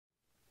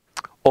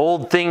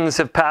Old things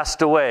have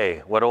passed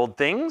away. What old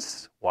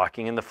things?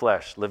 Walking in the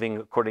flesh, living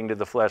according to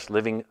the flesh,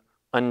 living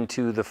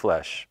unto the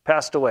flesh.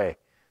 Passed away.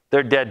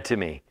 They're dead to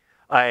me.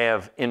 I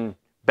have in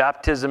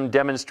baptism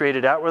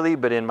demonstrated outwardly,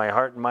 but in my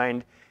heart and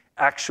mind,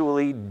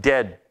 actually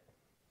dead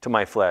to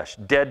my flesh,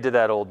 dead to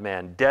that old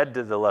man, dead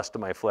to the lust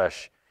of my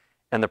flesh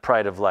and the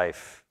pride of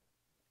life.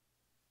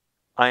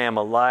 I am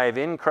alive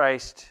in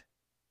Christ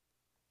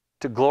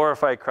to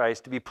glorify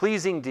Christ, to be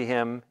pleasing to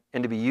him,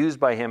 and to be used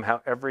by him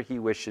however he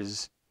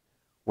wishes,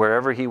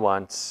 wherever he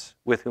wants,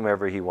 with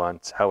whomever he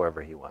wants,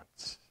 however he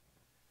wants,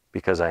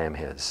 because I am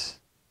his.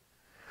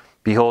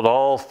 Behold,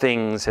 all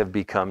things have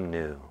become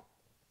new.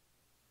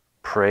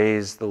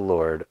 Praise the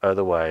Lord.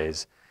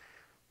 Otherwise,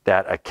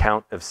 that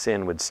account of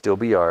sin would still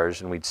be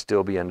ours, and we'd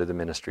still be under the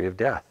ministry of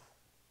death.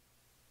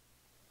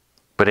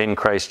 But in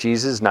Christ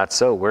Jesus, not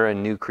so. We're a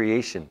new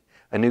creation.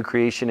 A new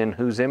creation in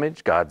whose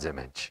image? God's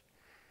image.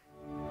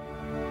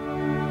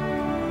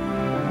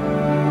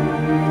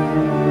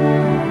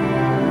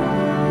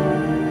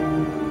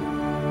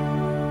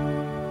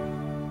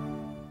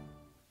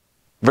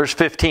 Verse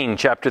 15,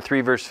 chapter 3,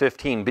 verse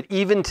 15. But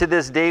even to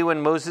this day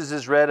when Moses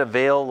is read, a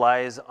veil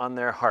lies on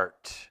their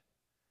heart,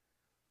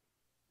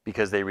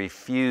 because they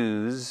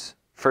refuse,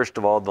 first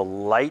of all, the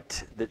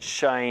light that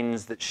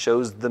shines, that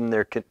shows them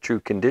their true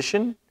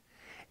condition,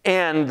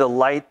 and the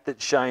light that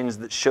shines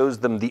that shows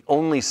them the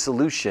only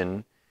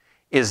solution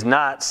is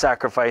not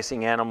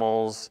sacrificing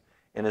animals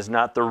and is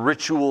not the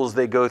rituals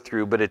they go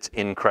through, but it's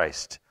in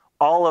Christ.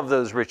 All of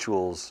those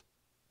rituals,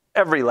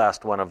 every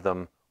last one of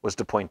them, was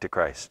to point to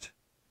Christ.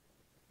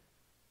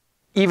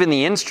 Even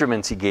the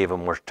instruments he gave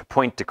them were to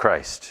point to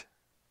Christ.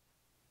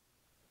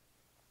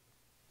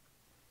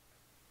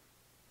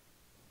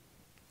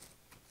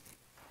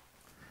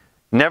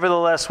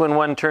 Nevertheless, when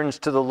one turns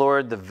to the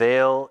Lord, the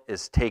veil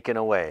is taken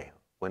away.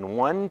 When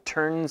one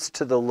turns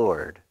to the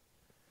Lord,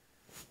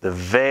 the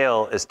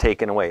veil is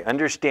taken away.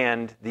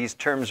 Understand, these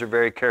terms are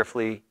very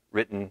carefully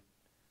written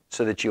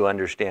so that you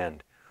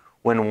understand.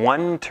 When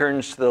one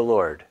turns to the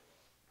Lord.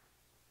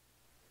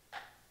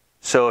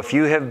 So if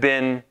you have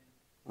been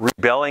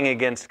rebelling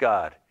against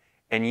God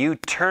and you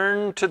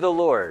turn to the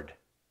Lord,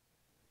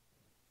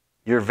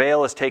 your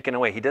veil is taken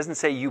away. He doesn't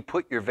say you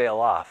put your veil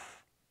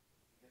off.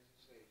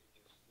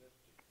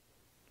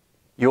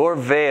 Your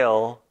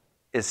veil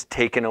is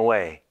taken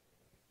away.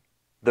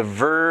 The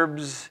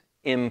verbs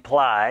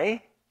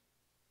imply,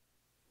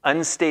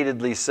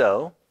 unstatedly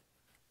so,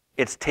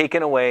 it's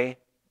taken away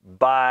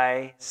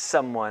by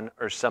someone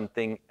or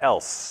something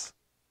else.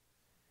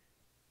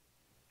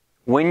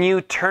 When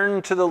you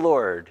turn to the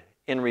Lord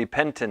in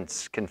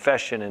repentance,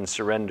 confession, and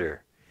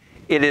surrender,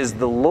 it is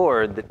the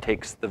Lord that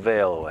takes the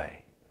veil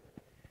away.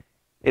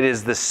 It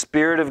is the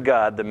Spirit of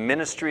God, the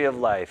ministry of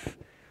life,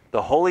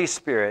 the Holy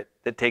Spirit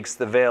that takes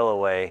the veil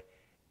away,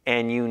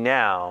 and you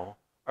now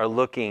are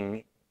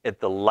looking at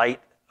the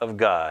light of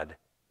God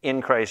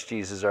in Christ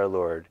Jesus our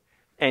Lord,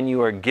 and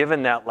you are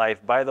given that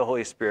life by the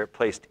Holy Spirit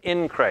placed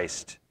in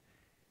Christ,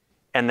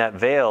 and that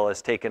veil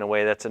is taken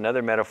away. That's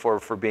another metaphor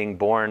for being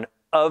born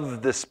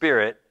of the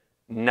Spirit,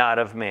 not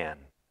of man.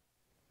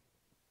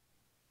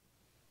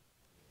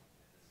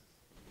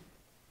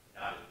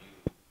 Not a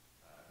new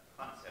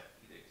concept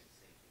either. It's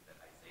the same thing that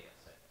Isaiah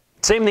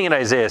said. Same thing that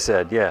Isaiah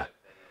said, yeah.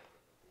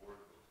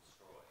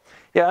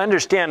 Yeah,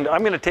 understand,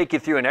 I'm going to take you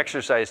through an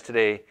exercise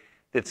today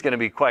that's going to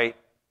be quite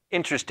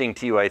interesting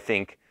to you, I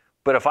think.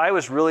 But if I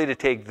was really to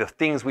take the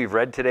things we've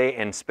read today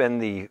and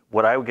spend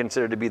what I would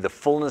consider to be the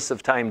fullness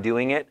of time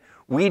doing it,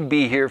 we'd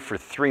be here for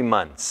 3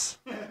 months.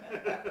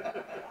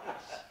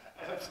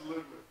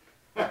 Absolutely.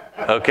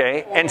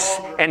 Okay?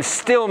 And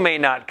still may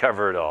not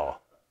cover it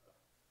all.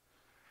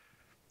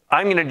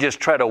 I'm going to just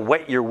try to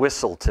wet your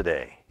whistle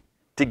today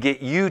to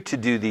get you to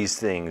do these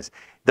things.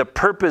 The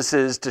purpose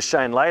is to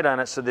shine light on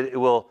it so that it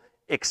will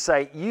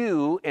excite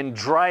you and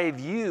drive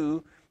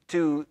you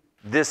to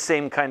this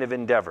same kind of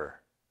endeavor.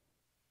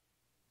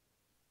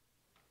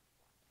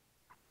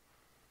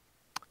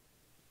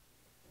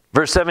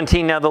 Verse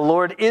 17, now the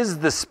Lord is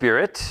the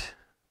Spirit.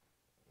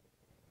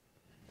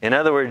 In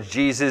other words,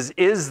 Jesus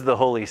is the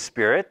Holy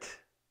Spirit.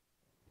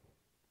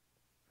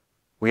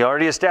 We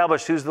already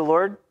established who's the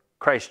Lord?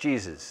 Christ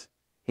Jesus.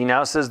 He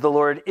now says the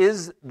Lord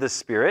is the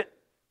Spirit.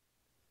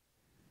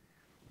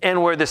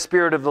 And where the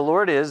Spirit of the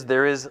Lord is,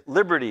 there is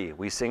liberty.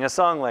 We sing a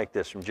song like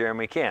this from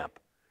Jeremy Camp.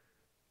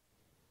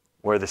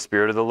 Where the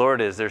Spirit of the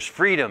Lord is, there's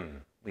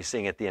freedom. We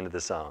sing at the end of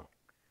the song.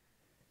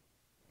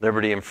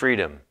 Liberty and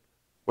freedom.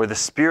 Where the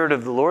Spirit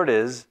of the Lord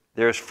is,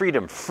 there's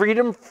freedom.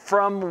 Freedom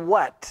from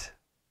what?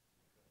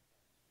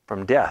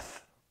 From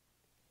death.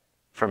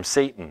 From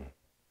Satan.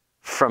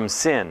 From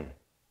sin.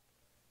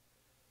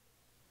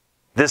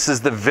 This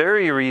is the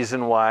very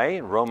reason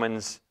why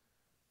Romans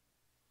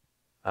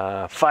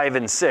 5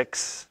 and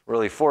 6,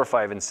 really 4,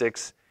 5, and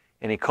 6,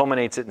 and he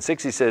culminates it in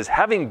 6, he says,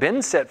 having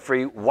been set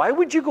free, why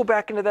would you go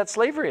back into that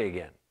slavery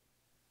again?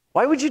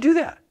 Why would you do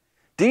that?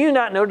 Do you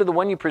not know to the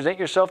one you present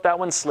yourself, that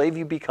one slave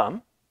you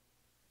become?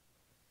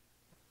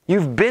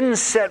 You've been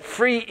set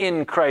free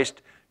in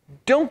Christ.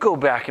 Don't go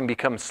back and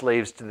become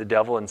slaves to the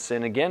devil and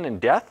sin again and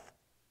death.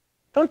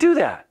 Don't do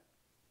that.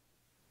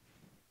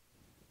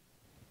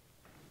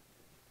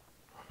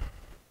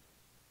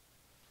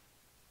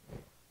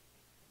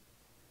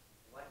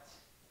 What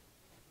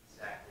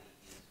exactly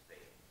is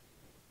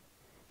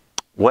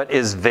veiled? What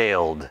is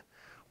veiled?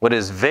 What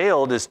is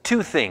veiled is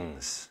two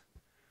things.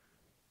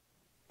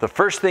 The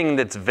first thing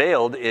that's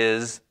veiled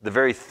is the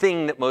very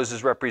thing that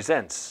Moses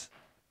represents.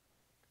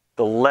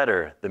 The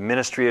letter, the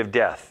ministry of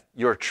death,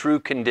 your true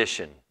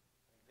condition.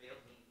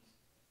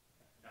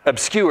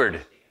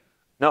 Obscured.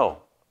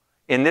 No.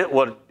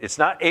 It's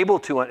not able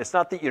to. It's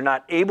not that you're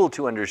not able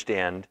to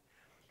understand.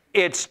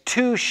 It's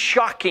too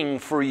shocking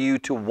for you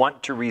to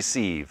want to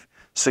receive,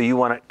 so you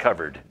want it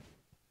covered.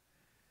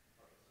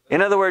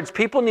 In other words,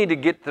 people need to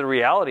get the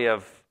reality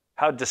of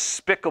how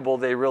despicable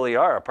they really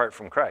are apart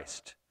from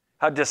Christ.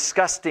 How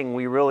disgusting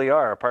we really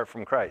are apart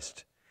from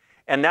Christ.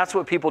 And that's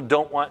what people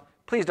don't want.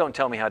 Please don't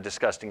tell me how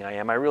disgusting I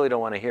am. I really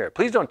don't want to hear it.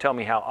 Please don't tell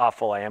me how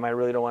awful I am. I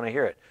really don't want to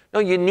hear it. No,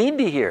 you need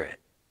to hear it.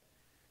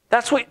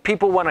 That's what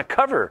people want to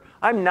cover.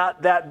 I'm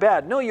not that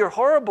bad. No, you're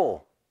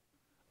horrible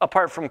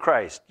apart from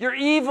Christ. You're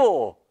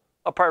evil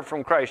apart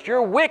from Christ.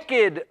 You're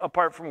wicked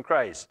apart from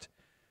Christ.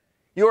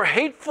 You're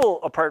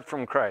hateful apart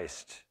from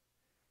Christ.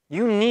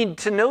 You need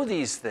to know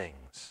these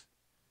things.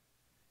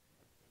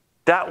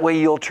 That way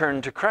you'll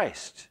turn to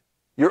Christ.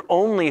 Your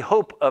only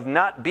hope of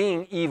not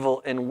being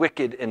evil and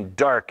wicked and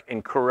dark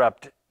and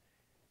corrupt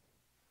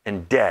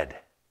and dead.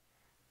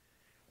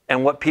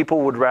 And what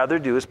people would rather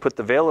do is put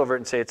the veil over it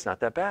and say it's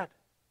not that bad.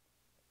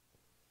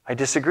 I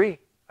disagree.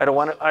 I don't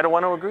want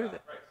to agree with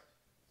it.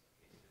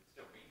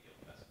 Still read the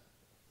Old Testament.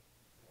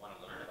 Want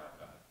to learn about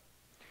God,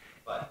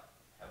 but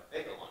have a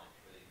veil on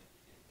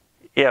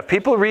it. Yeah, if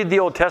people read the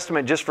Old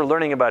Testament just for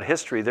learning about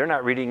history, they're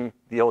not reading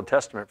the Old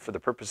Testament for the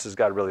purposes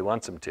God really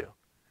wants them to.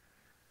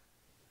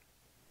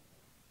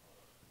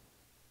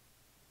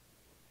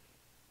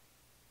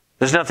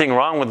 There's nothing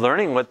wrong with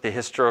learning what the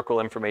historical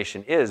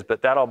information is,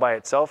 but that all by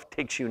itself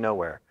takes you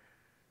nowhere.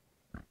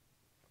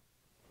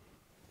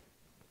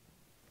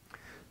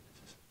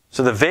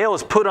 So the veil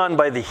is put on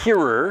by the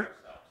hearer,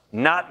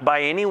 not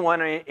by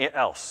anyone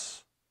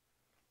else.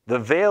 The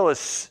veil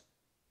is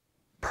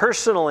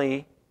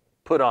personally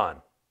put on.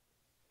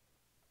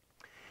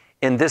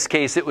 In this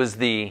case, it was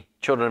the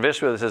children of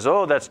Israel that says,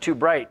 oh, that's too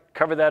bright,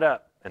 cover that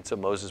up. And so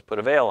Moses put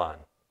a veil on.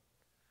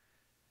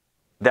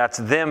 That's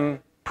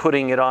them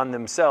putting it on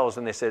themselves,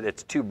 and they said,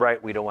 it's too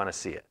bright, we don't want to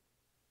see it.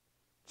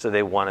 So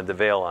they wanted the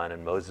veil on,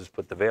 and Moses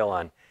put the veil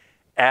on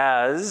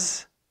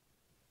as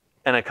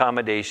an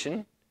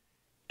accommodation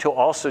to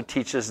also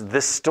teach us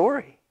this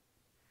story,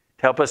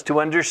 to help us to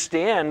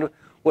understand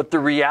what the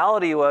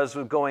reality was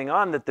going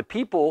on, that the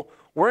people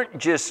weren't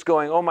just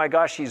going, oh my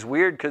gosh, he's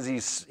weird because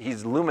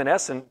he's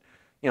luminescent,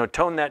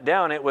 tone that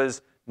down. It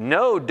was,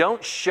 no,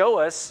 don't show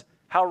us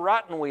how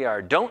rotten we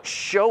are. Don't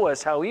show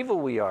us how evil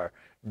we are.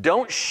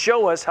 Don't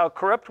show us how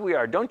corrupt we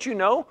are. Don't you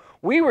know?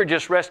 We were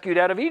just rescued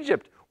out of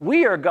Egypt.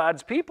 We are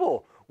God's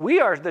people.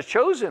 We are the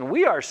chosen.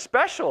 We are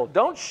special.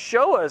 Don't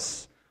show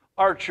us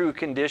our true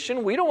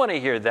condition. We don't want to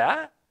hear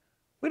that.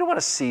 We don't want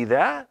to see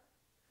that.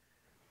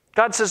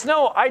 God says,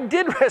 no, I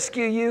did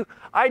rescue you.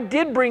 I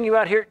did bring you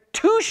out here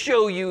to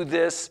show you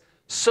this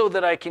so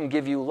that I can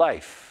give you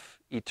life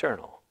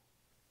eternal.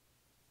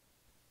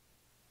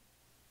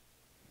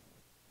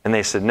 And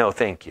they said, no,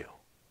 thank you.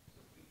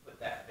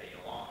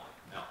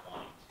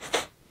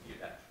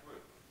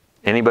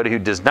 Anybody who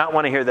does not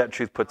want to hear that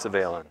truth puts a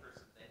veil on. Then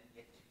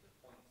get to the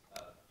point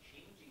of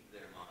changing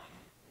their mind.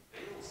 The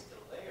veil is still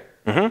there.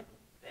 Mm-hmm.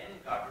 Then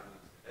God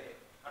removes the veil.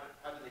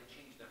 How do they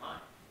change their mind?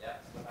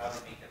 How do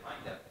they make their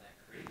mind up, and that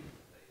creates the veil?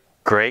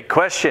 Great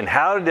question.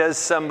 How does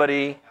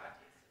somebody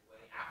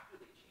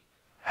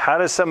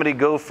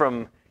go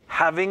from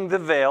having the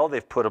veil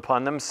they've put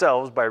upon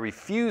themselves by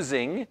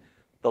refusing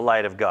the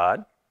light of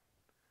God,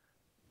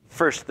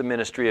 first the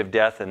ministry of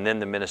death and then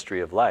the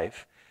ministry of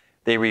life?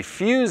 They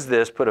refuse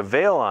this, put a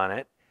veil on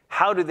it.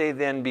 How do they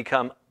then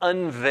become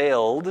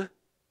unveiled? They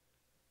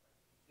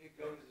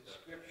go to the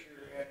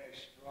scripture and a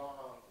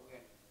strong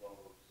wind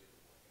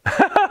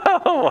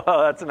blows.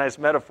 Well, that's a nice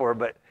metaphor,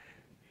 but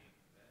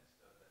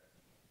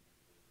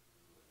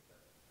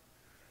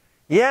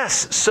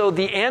yes, so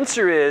the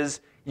answer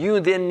is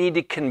you then need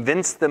to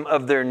convince them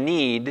of their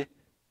need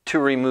to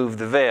remove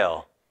the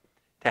veil,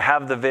 to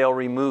have the veil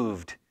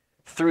removed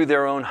through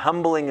their own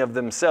humbling of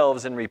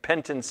themselves in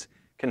repentance,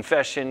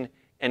 confession,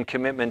 and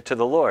commitment to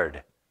the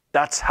Lord.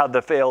 That's how the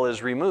veil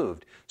is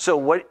removed.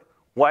 So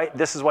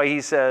this is why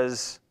he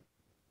says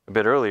a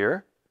bit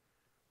earlier,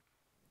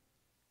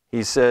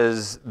 he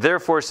says,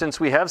 therefore, since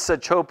we have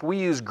such hope, we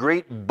use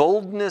great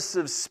boldness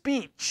of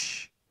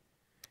speech.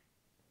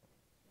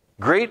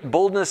 Great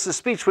boldness of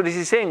speech. What is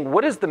he saying?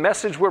 What is the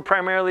message we're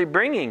primarily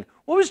bringing?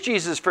 What was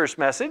Jesus' first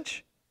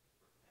message?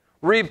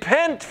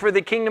 Repent, for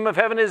the kingdom of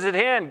heaven is at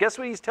hand. Guess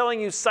what he's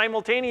telling you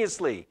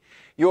simultaneously?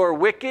 You're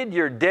wicked,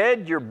 you're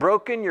dead, you're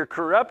broken, you're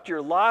corrupt,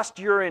 you're lost,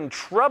 you're in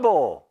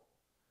trouble.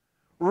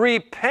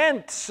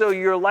 Repent so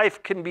your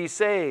life can be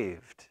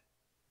saved.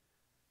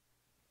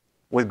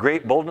 with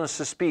great boldness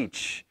of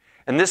speech.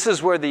 And this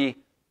is where the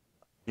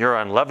 "you're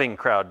unloving"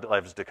 crowd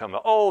loves to come.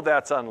 Oh,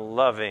 that's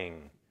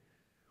unloving.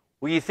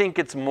 Well, you think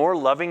it's more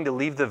loving to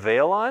leave the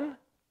veil on?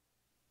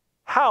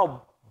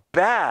 How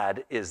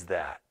bad is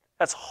that?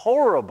 That's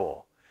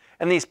horrible.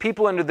 And these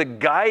people, under the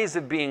guise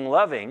of being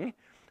loving,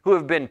 who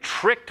have been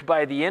tricked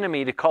by the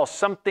enemy to call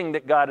something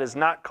that God has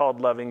not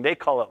called loving, they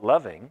call it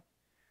loving,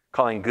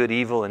 calling good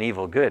evil and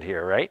evil good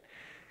here, right?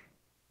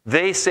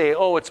 They say,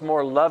 oh, it's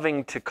more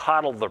loving to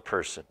coddle the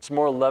person. It's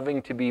more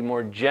loving to be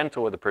more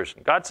gentle with the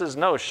person. God says,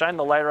 no, shine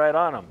the light right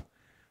on them.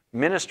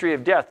 Ministry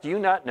of death. Do you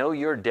not know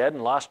you're dead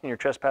and lost in your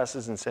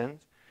trespasses and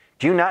sins?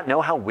 Do you not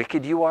know how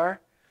wicked you are?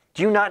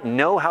 Do you not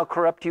know how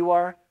corrupt you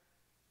are?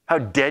 How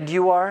dead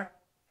you are?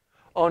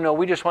 Oh, no,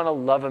 we just want to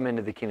love them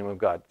into the kingdom of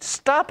God.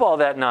 Stop all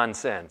that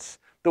nonsense.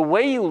 The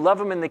way you love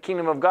them in the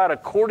kingdom of God,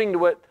 according to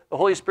what the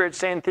Holy Spirit's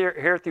saying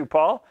here through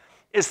Paul,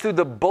 is through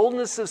the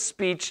boldness of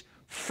speech,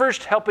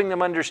 first helping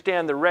them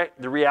understand the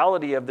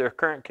reality of their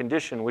current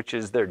condition, which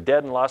is they're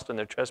dead and lost in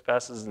their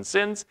trespasses and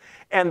sins,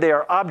 and they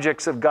are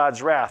objects of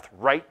God's wrath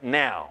right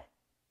now.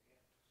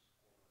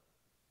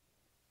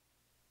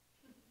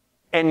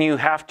 And you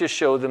have to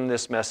show them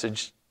this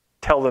message,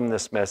 tell them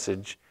this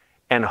message,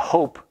 and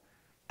hope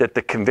that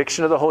the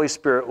conviction of the Holy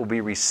Spirit will be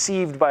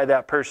received by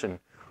that person,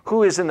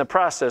 who is in the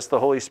process, the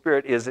Holy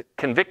Spirit is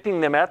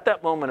convicting them at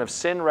that moment of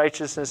sin,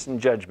 righteousness, and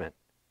judgment.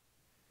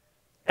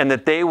 And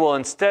that they will,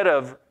 instead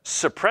of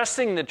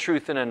suppressing the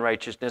truth and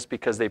unrighteousness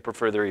because they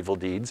prefer their evil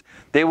deeds,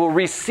 they will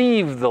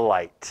receive the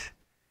light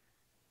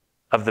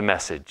of the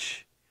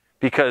message.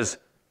 Because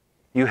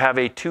you have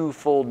a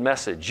twofold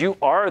message. You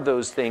are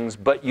those things,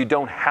 but you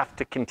don't have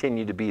to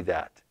continue to be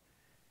that.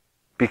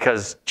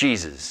 Because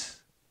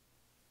Jesus.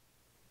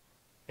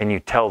 And you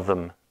tell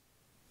them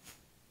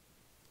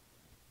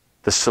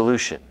the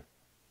solution.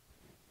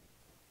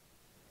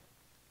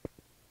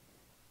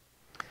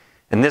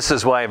 And this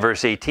is why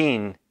verse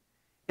 18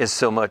 is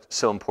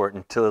so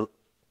important to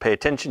pay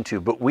attention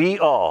to. But we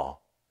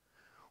all,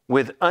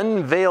 with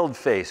unveiled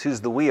face,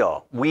 who's the we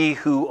all? We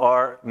who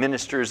are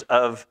ministers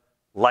of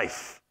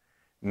life,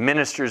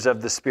 ministers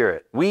of the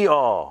Spirit. We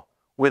all,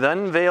 with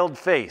unveiled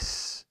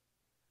face,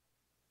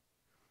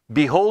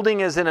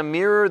 beholding as in a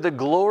mirror the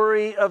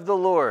glory of the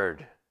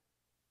Lord,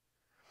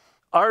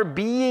 are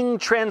being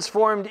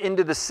transformed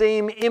into the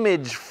same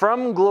image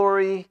from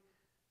glory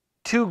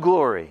to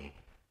glory,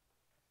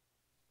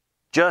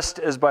 just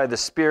as by the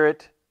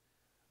Spirit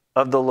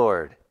of the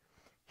Lord.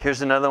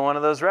 Here's another one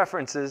of those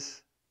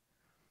references.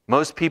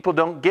 Most people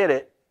don't get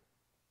it.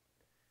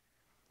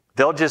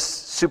 They'll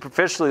just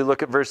superficially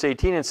look at verse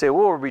 18 and say,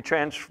 well, we're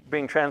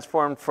being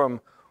transformed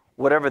from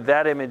whatever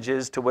that image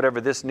is to whatever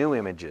this new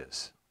image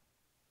is.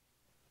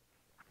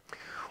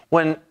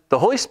 When the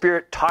Holy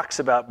Spirit talks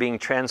about being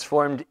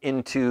transformed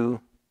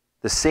into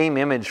the same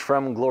image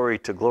from glory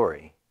to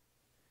glory,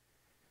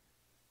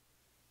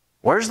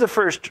 where's the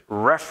first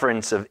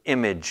reference of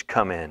image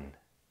come in?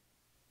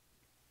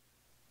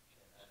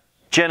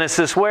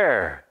 Genesis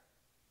where?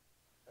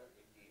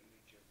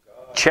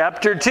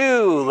 Chapter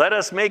 2, let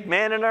us make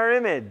man in our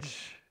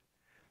image.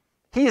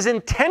 He is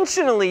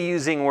intentionally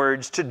using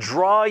words to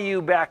draw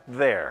you back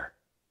there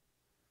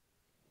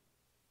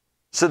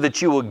so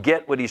that you will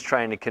get what he's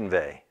trying to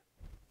convey.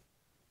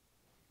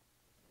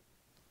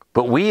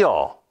 But we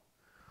all,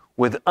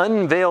 with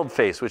unveiled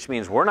face, which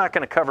means we're not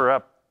going to cover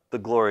up the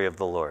glory of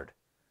the Lord,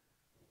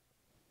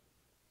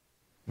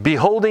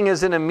 beholding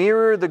as in a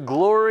mirror the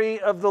glory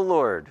of the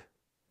Lord.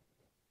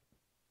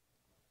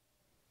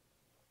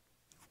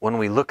 When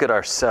we look at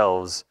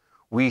ourselves,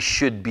 we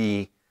should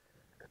be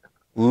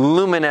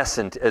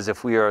luminescent as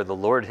if we are the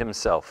Lord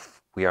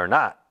himself. We are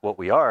not. What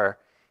we are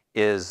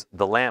is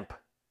the lamp,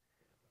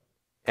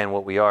 and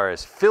what we are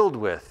is filled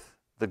with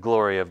the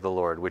glory of the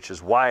Lord, which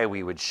is why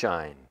we would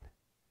shine.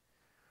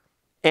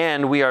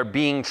 And we are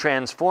being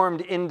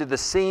transformed into the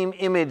same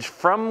image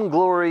from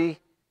glory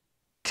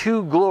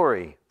to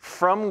glory.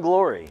 From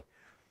glory.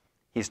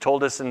 He's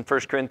told us in 1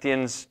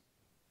 Corinthians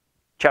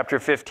chapter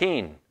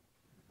 15,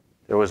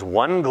 there was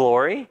one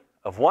glory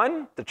of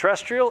one, the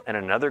terrestrial, and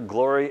another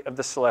glory of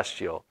the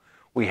celestial.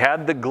 We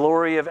had the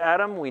glory of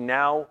Adam. We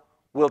now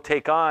will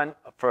take on,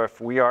 for if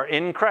we are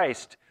in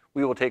Christ,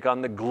 we will take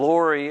on the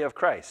glory of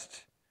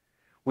Christ.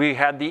 We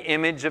had the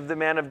image of the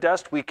man of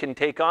dust. We can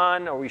take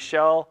on, or we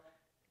shall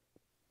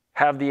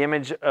have the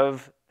image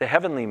of the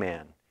heavenly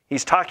man.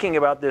 He's talking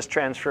about this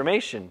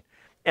transformation.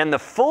 And the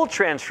full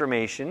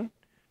transformation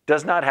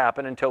does not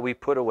happen until we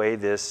put away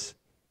this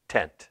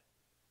tent.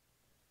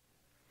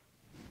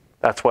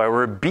 That's why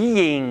we're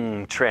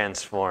being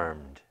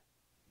transformed.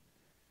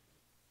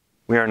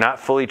 We are not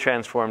fully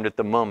transformed at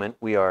the moment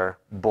we are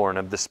born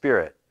of the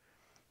Spirit.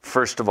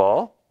 First of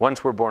all,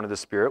 once we're born of the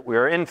Spirit, we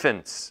are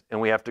infants,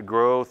 and we have to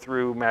grow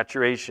through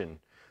maturation.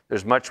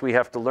 There's much we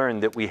have to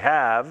learn that we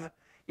have.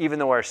 Even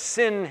though our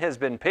sin has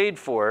been paid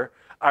for,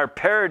 our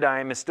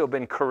paradigm has still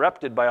been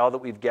corrupted by all that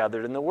we've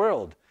gathered in the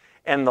world.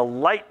 And the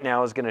light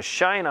now is going to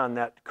shine on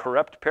that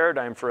corrupt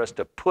paradigm for us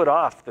to put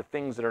off the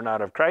things that are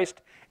not of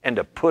Christ and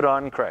to put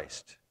on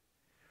Christ.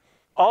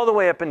 all the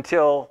way up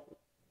until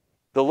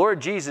the Lord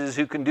Jesus,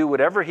 who can do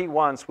whatever he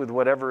wants with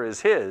whatever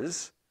is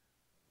his,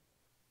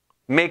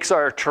 makes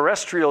our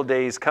terrestrial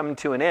days come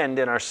to an end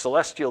and our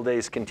celestial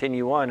days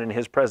continue on in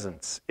his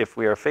presence if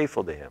we are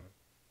faithful to him.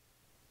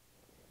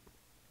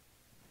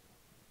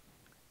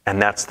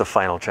 And that's the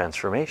final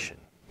transformation.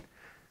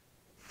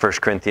 1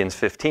 Corinthians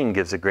 15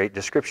 gives a great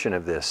description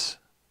of this.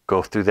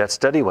 Go through that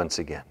study once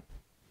again.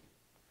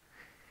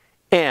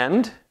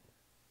 And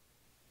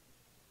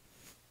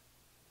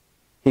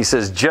he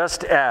says,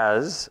 just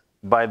as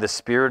by the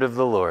Spirit of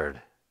the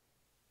Lord.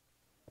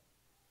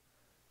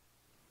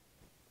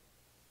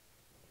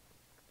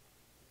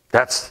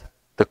 That's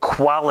the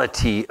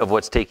quality of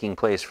what's taking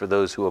place for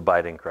those who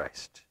abide in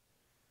Christ.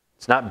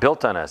 It's not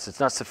built on us. It's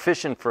not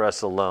sufficient for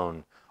us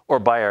alone or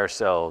by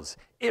ourselves.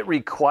 It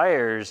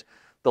requires,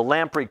 the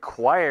lamp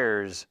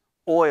requires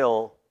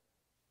oil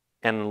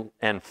and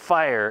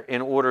fire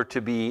in order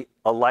to be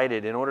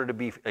lighted, in order to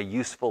be a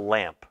useful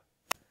lamp.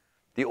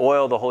 The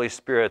oil, the Holy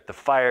Spirit, the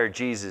fire,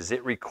 Jesus,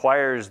 it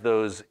requires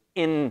those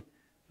in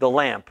the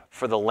lamp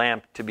for the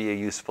lamp to be a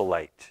useful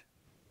light.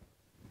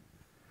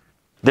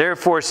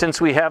 Therefore,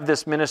 since we have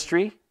this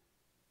ministry,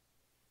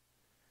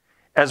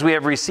 as we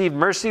have received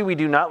mercy, we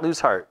do not lose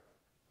heart.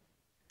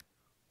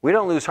 We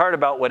don't lose heart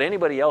about what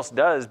anybody else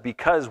does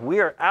because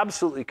we are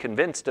absolutely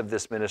convinced of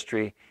this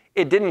ministry.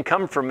 It didn't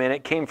come from men,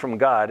 it came from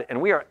God.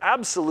 And we are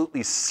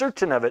absolutely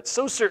certain of it,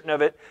 so certain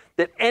of it,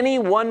 that any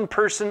one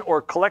person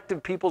or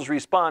collective people's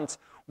response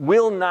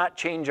will not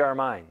change our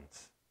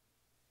minds,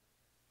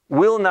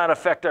 will not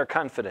affect our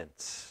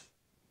confidence,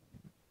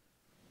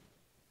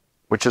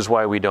 which is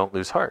why we don't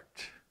lose heart.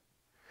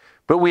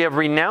 But we have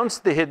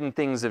renounced the hidden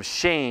things of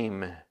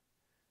shame,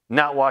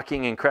 not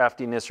walking in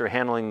craftiness or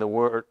handling the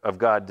word of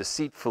God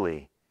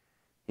deceitfully.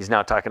 He's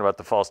now talking about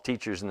the false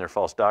teachers and their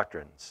false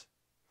doctrines.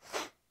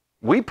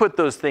 We put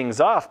those things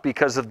off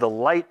because of the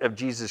light of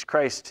Jesus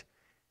Christ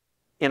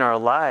in our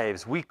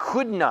lives. We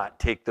could not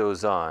take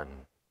those on.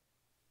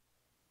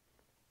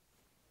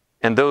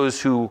 And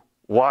those who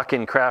walk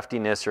in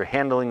craftiness or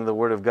handling the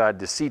word of God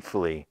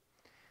deceitfully,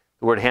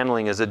 the word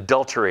handling is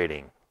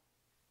adulterating.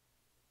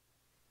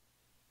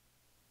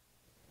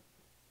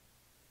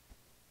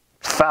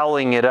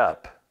 Fouling it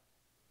up.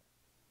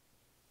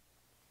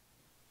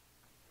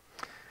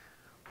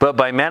 But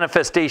by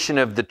manifestation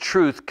of the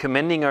truth,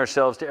 commending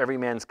ourselves to every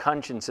man's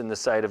conscience in the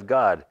sight of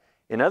God.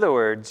 In other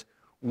words,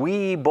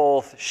 we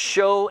both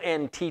show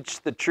and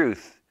teach the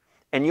truth,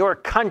 and your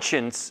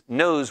conscience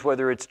knows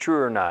whether it's true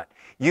or not.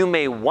 You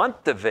may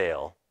want the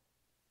veil,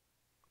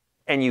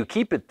 and you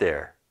keep it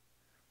there,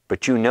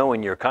 but you know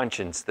in your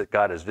conscience that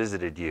God has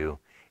visited you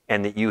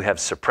and that you have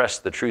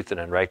suppressed the truth in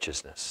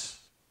unrighteousness.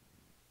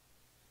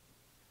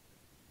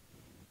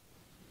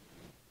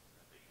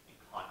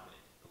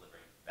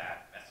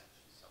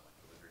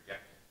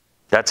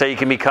 That's how you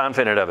can be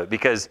confident of it,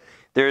 because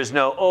there is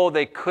no, oh,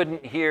 they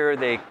couldn't hear,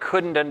 they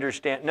couldn't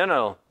understand.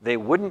 No, they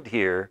wouldn't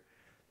hear.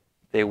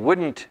 They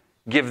wouldn't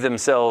give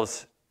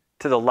themselves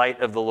to the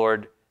light of the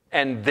Lord,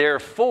 and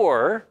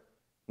therefore,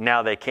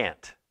 now they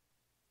can't.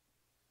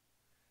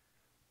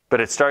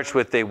 But it starts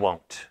with they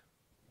won't.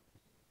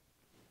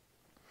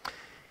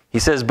 He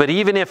says, but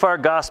even if our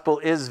gospel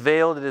is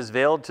veiled, it is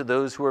veiled to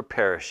those who are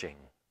perishing,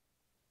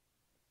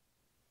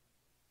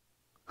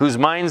 whose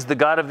minds the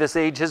God of this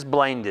age has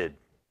blinded.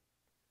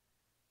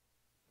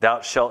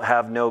 Thou shalt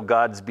have no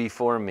gods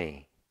before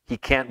me. He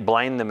can't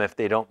blind them if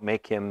they don't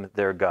make him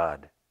their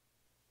God.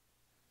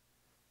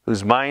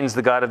 Whose minds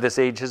the God of this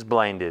age has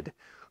blinded,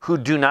 who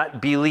do not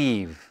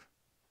believe,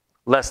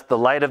 lest the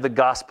light of the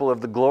gospel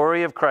of the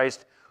glory of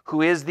Christ,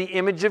 who is the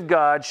image of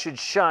God, should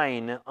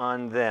shine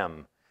on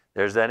them.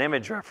 There's that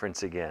image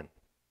reference again.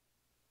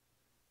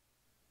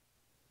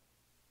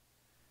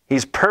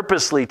 He's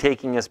purposely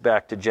taking us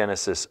back to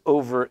Genesis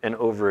over and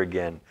over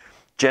again.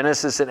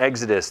 Genesis and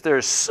Exodus.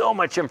 There's so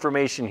much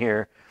information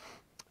here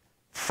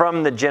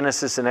from the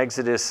Genesis and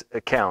Exodus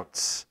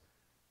accounts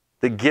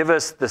that give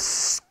us the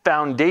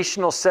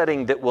foundational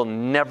setting that will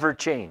never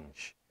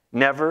change.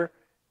 Never,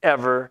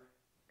 ever,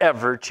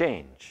 ever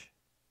change.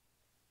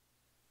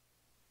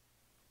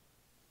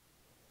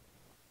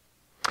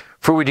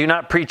 For we do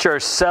not preach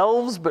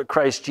ourselves, but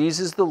Christ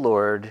Jesus the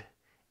Lord,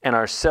 and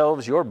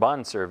ourselves your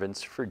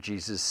bondservants for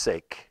Jesus'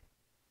 sake.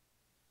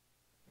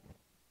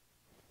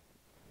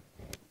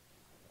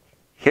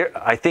 Here,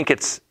 I think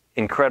it's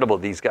incredible,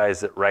 these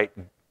guys that write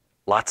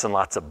lots and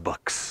lots of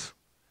books.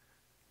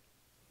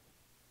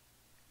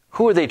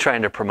 Who are they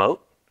trying to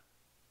promote?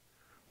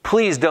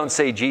 Please don't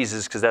say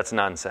Jesus, because that's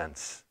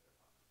nonsense.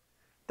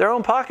 Their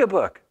own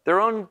pocketbook,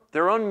 their own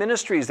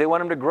ministries. They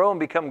want them to grow and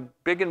become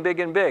big and big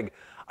and big.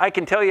 I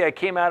can tell you, I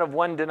came out of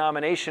one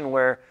denomination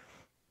where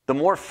the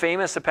more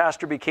famous a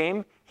pastor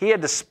became, he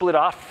had to split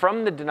off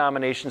from the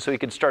denomination so he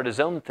could start his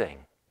own thing.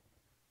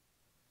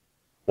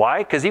 Why?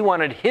 Because he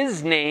wanted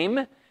his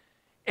name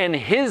and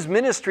his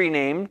ministry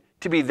name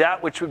to be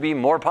that which would be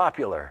more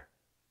popular.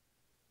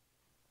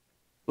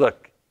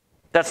 Look,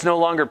 that's no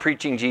longer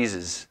preaching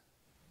Jesus.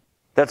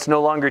 That's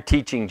no longer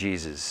teaching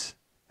Jesus.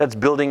 That's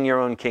building your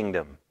own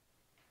kingdom.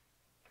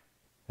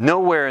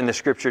 Nowhere in the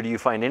scripture do you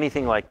find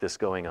anything like this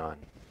going on.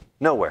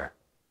 Nowhere.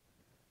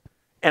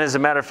 And as a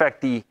matter of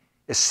fact,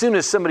 as soon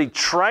as somebody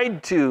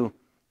tried to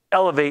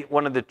elevate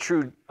one of the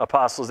true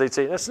apostles, they'd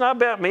say, that's not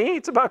about me,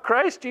 it's about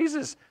Christ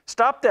Jesus.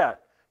 Stop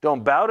that.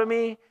 Don't bow to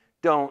me.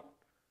 Don't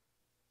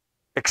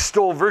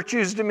extol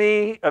virtues to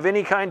me of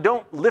any kind.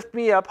 Don't lift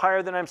me up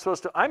higher than I'm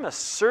supposed to. I'm a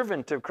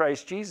servant of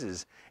Christ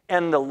Jesus.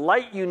 And the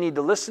light you need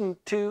to listen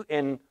to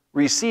and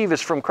receive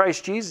is from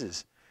Christ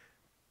Jesus.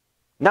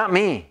 Not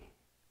me.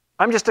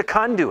 I'm just a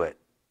conduit.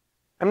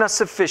 I'm not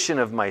sufficient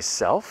of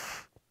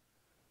myself.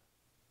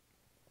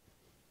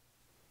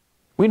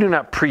 We do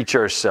not preach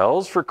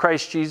ourselves for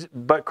Christ Jesus,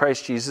 but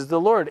Christ Jesus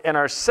the Lord, and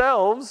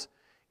ourselves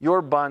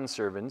your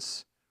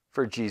bondservants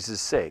for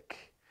Jesus'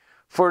 sake.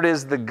 For it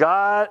is the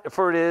God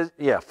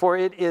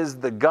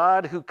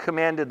who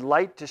commanded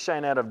light to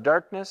shine out of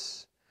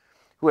darkness,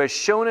 who has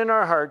shown in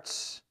our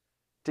hearts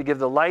to give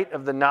the light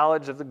of the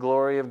knowledge of the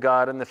glory of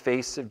God in the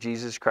face of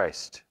Jesus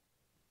Christ.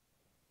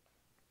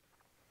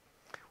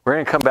 We're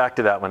going to come back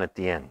to that one at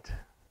the end.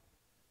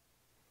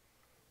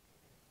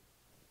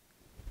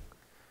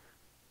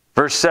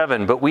 Verse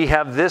 7, but we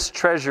have this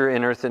treasure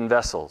in earthen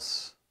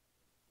vessels.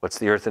 What's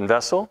the earthen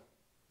vessel?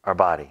 Our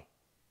body.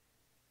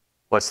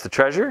 What's the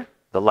treasure?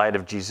 The light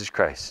of Jesus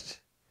Christ.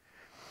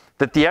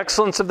 That the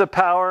excellence of the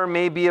power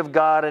may be of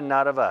God and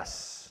not of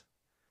us.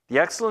 The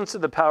excellence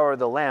of the power of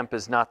the lamp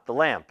is not the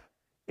lamp.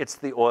 It's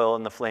the oil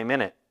and the flame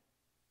in it.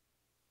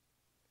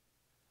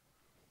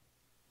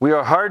 We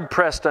are hard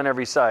pressed on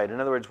every side. In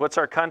other words, what's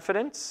our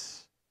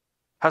confidence?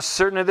 How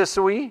certain of this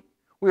are we?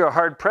 We are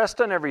hard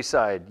pressed on every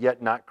side,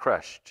 yet not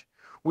crushed.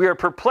 We are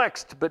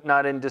perplexed, but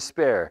not in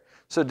despair.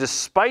 So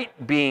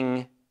despite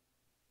being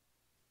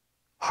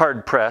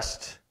hard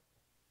pressed,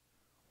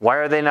 why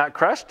are they not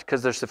crushed?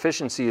 Because their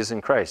sufficiency is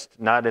in Christ,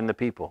 not in the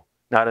people,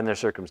 not in their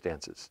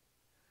circumstances.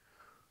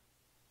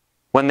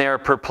 When they are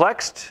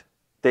perplexed,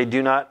 they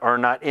are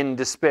not in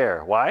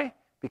despair. Why?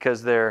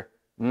 Because their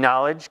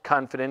knowledge,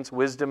 confidence,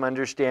 wisdom,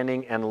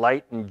 understanding, and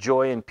light and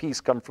joy and peace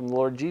come from the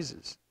Lord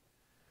Jesus.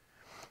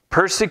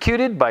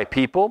 Persecuted by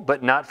people,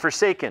 but not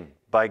forsaken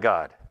by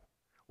God.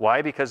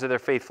 Why? Because of their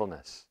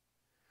faithfulness.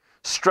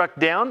 Struck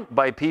down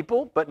by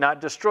people, but not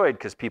destroyed,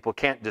 because people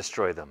can't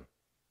destroy them.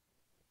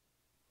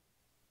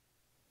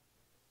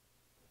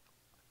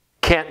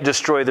 Can't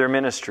destroy their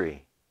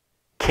ministry.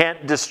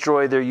 Can't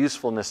destroy their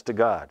usefulness to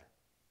God.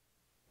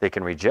 They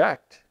can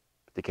reject,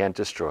 but they can't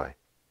destroy.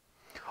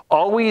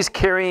 Always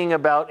carrying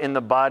about in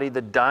the body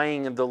the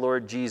dying of the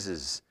Lord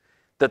Jesus,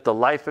 that the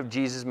life of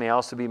Jesus may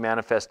also be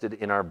manifested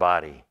in our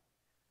body.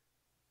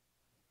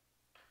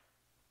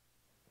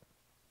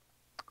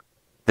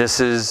 This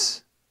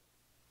is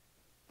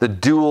the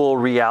dual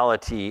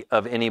reality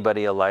of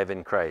anybody alive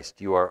in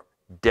Christ. You are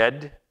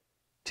dead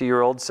to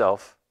your old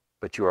self,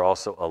 but you are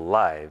also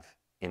alive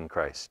in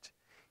Christ.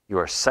 You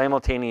are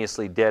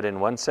simultaneously dead in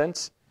one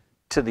sense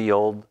to the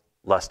old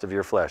lust of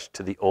your flesh,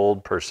 to the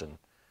old person.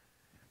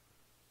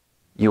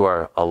 You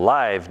are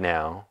alive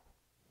now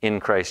in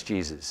Christ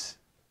Jesus,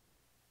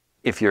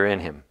 if you're in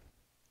him.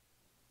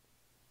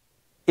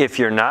 If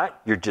you're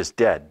not, you're just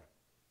dead.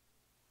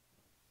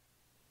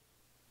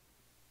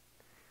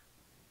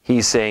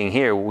 He's saying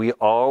here, we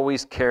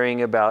always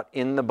carrying about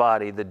in the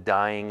body the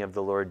dying of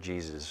the Lord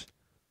Jesus.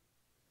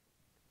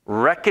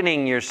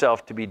 Reckoning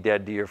yourself to be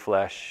dead to your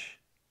flesh,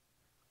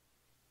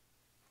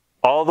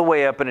 all the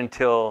way up and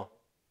until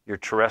your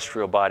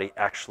terrestrial body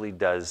actually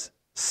does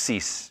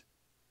cease.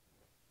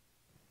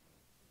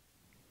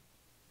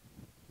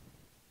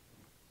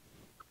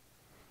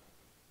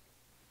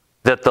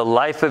 That the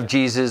life of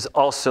Jesus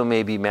also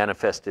may be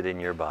manifested in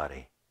your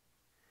body.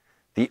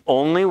 The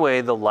only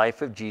way the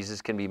life of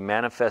Jesus can be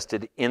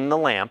manifested in the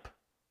lamp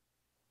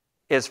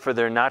is for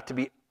there not to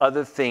be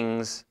other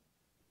things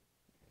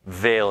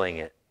veiling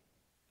it,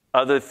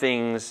 other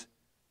things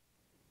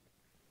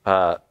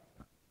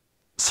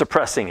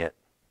suppressing it,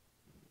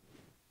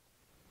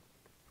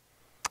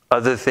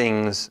 other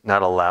things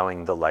not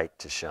allowing the light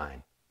to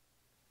shine.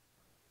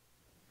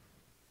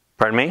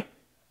 Pardon me?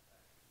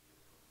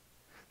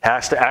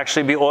 Has to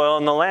actually be oil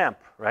in the lamp,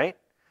 right?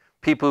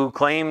 People who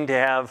claim to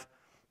have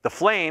the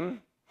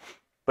flame,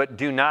 but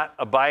do not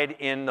abide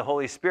in the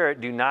Holy Spirit,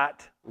 do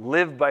not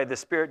live by the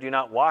Spirit, do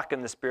not walk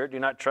in the Spirit, do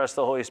not trust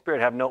the Holy Spirit,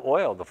 have no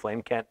oil. The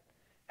flame can't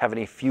have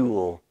any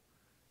fuel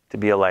to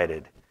be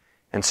lighted.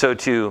 And so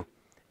to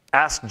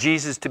ask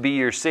Jesus to be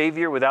your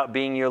Savior without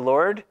being your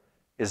Lord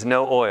is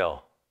no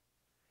oil.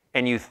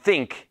 And you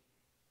think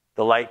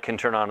the light can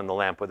turn on in the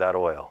lamp without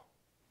oil.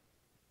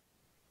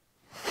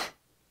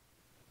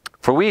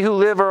 For we who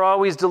live are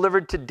always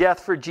delivered to death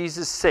for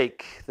Jesus'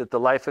 sake, that the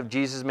life of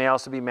Jesus may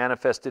also be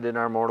manifested in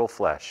our mortal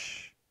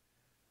flesh.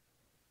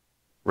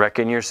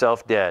 Reckon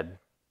yourself dead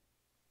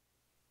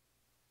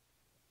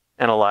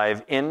and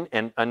alive in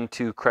and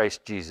unto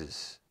Christ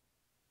Jesus.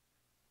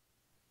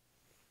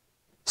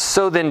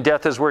 So then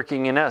death is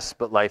working in us,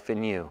 but life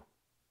in you.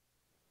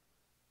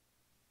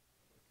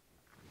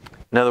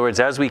 In other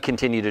words, as we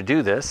continue to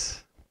do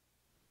this,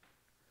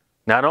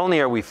 not only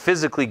are we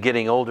physically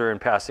getting older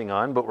and passing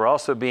on, but we're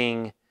also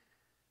being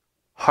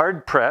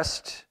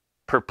hard-pressed,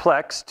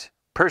 perplexed,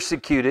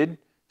 persecuted,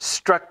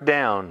 struck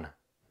down.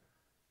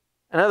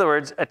 In other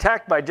words,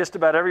 attacked by just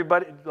about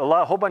everybody,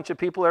 a whole bunch of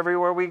people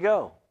everywhere we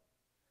go.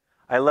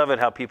 I love it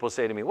how people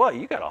say to me, well,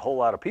 you got a whole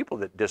lot of people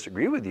that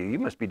disagree with you. You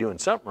must be doing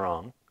something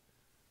wrong.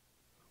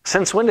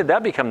 Since when did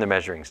that become the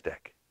measuring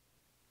stick?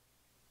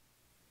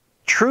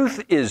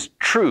 Truth is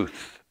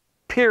truth,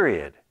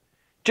 period.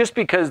 Just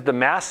because the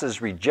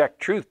masses reject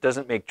truth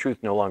doesn't make truth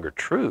no longer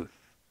truth.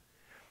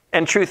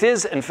 And truth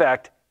is, in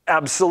fact,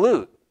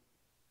 absolute.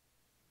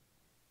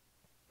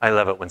 I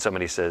love it when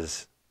somebody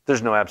says,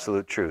 there's no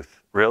absolute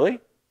truth. Really?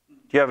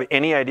 Do you have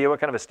any idea what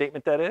kind of a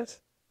statement that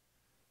is?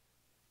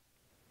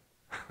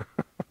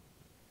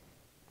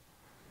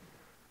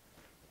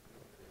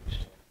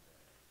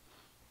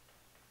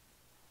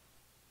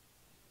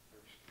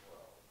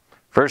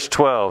 Verse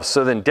 12,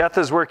 so then death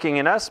is working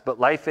in us, but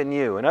life in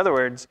you. In other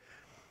words,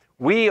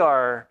 we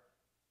are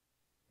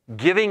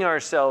giving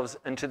ourselves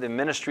into the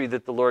ministry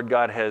that the Lord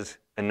God has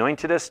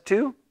anointed us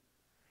to,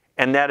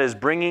 and that is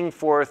bringing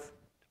forth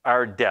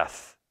our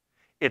death.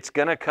 It's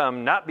going to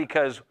come not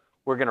because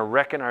we're going to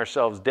reckon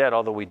ourselves dead,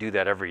 although we do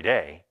that every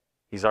day.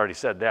 He's already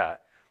said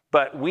that.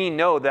 But we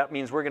know that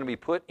means we're going to be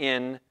put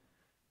in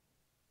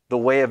the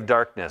way of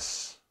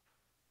darkness.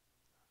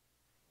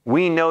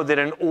 We know that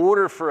in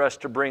order for us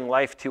to bring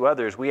life to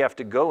others, we have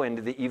to go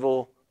into the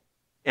evil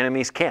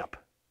enemy's camp.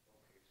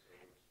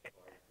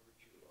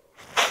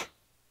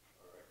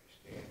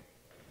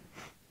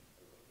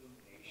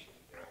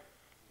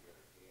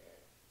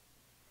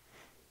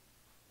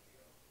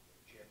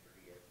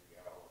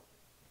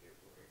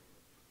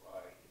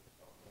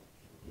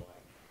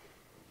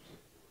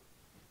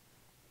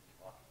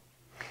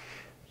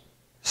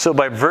 So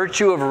by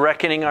virtue of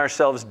reckoning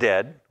ourselves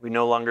dead, we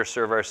no longer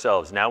serve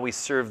ourselves. Now we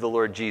serve the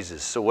Lord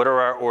Jesus. So what are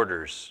our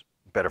orders?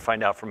 Better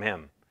find out from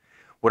him.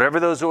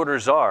 Whatever those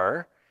orders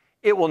are,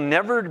 it will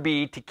never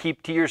be to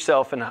keep to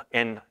yourself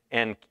and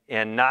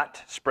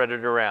not spread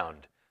it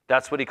around.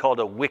 That's what he called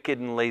a wicked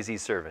and lazy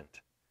servant.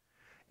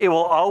 It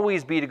will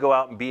always be to go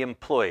out and be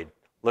employed.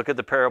 Look at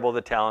the parable of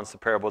the talents, the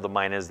parable of the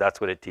minas,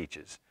 that's what it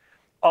teaches.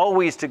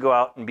 Always to go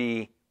out and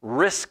be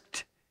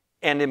risked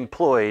and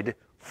employed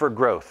for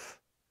growth.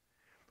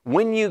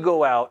 When you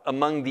go out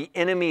among the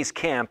enemy's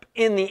camp,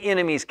 in the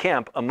enemy's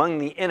camp, among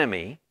the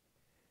enemy,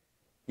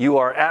 you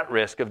are at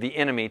risk of the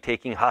enemy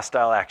taking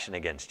hostile action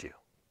against you.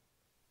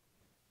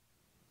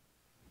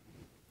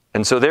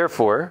 And so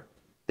therefore,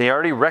 they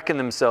already reckon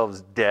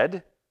themselves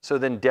dead, so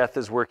then death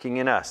is working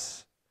in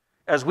us.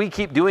 As we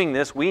keep doing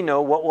this, we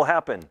know what will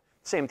happen.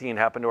 Same thing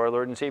happened to our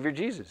Lord and Savior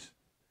Jesus.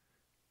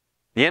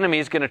 The enemy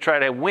is going to try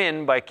to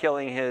win by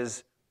killing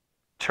his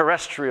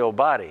terrestrial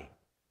body,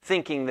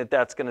 thinking that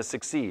that's going to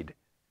succeed.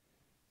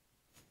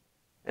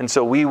 And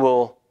so we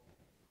will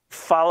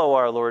follow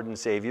our Lord and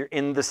Savior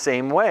in the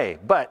same way.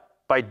 But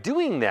by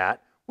doing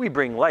that, we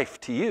bring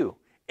life to you.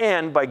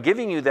 And by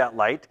giving you that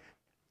light,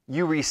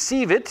 you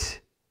receive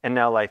it, and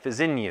now life is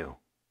in you.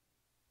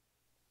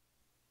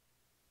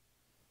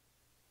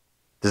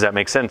 Does that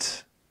make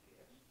sense?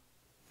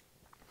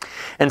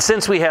 And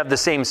since we have the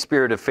same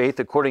spirit of faith,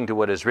 according to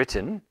what is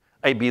written,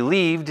 I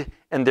believed,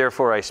 and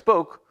therefore I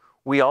spoke,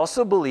 we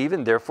also believe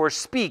and therefore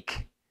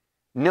speak,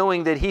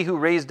 knowing that he who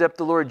raised up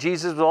the Lord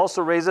Jesus will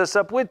also raise us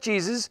up with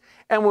Jesus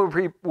and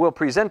will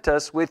present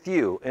us with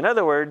you. In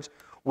other words,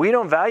 we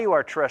don't value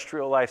our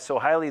terrestrial life so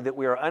highly that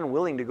we are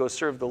unwilling to go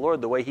serve the Lord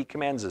the way he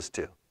commands us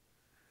to.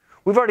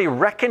 We've already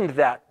reckoned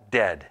that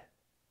dead.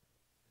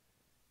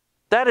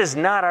 That is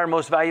not our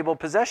most valuable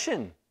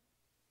possession.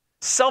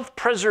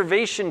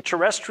 Self-preservation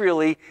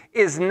terrestrially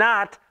is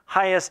not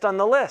highest on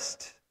the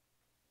list.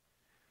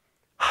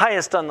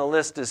 Highest on the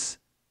list is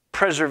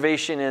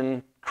preservation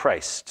in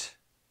Christ.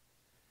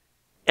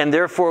 And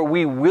therefore,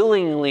 we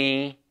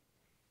willingly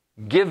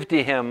give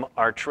to him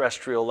our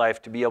terrestrial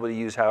life to be able to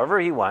use however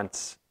he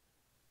wants,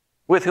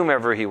 with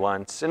whomever he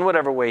wants, in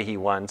whatever way he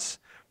wants,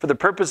 for the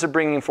purpose of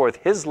bringing forth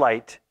his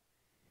light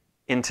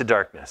into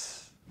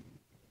darkness.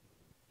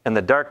 And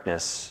the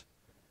darkness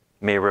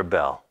may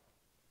rebel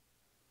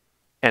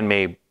and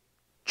may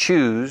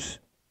choose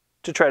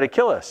to try to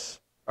kill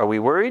us. Are we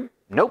worried?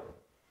 Nope.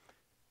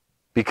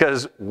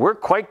 Because we're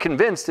quite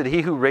convinced that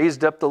he who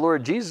raised up the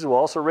Lord Jesus will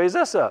also raise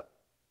us up.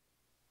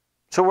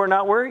 So we're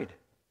not worried.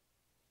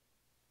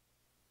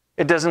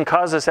 It doesn't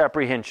cause us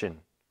apprehension,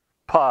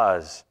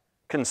 pause,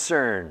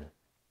 concern,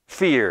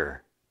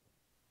 fear.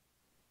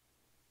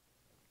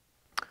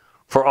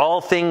 For all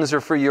things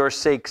are for your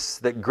sakes,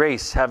 that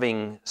grace,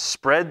 having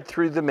spread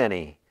through the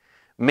many,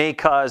 may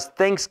cause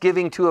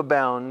thanksgiving to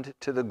abound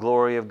to the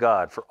glory of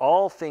God. For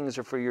all things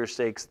are for your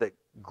sakes, that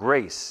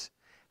grace,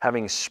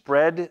 having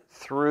spread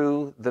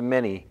through the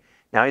many.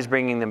 Now he's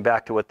bringing them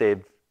back to what he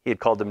had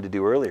called them to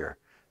do earlier.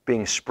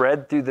 Being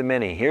spread through the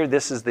many. Here,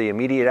 this is the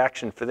immediate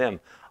action for them.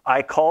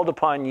 I called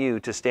upon you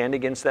to stand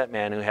against that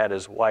man who had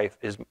his wife,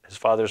 his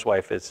father's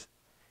wife, in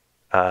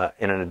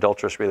an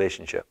adulterous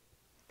relationship.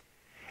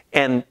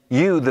 And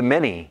you, the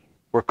many,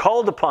 were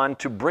called upon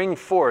to bring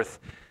forth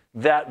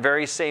that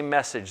very same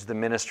message, the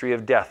ministry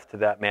of death, to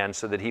that man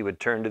so that he would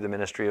turn to the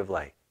ministry of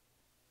light.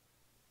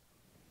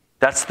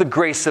 That's the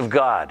grace of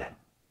God.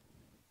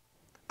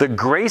 The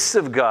grace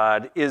of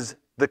God is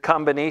the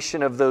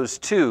combination of those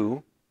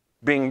two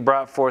being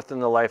brought forth in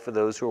the life of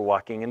those who are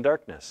walking in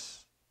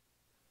darkness.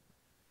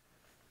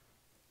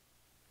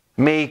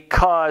 May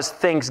cause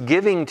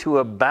thanksgiving to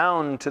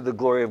abound to the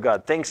glory of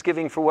God.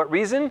 Thanksgiving for what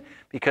reason?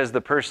 Because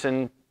the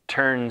person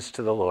turns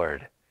to the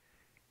Lord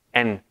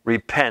and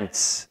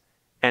repents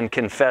and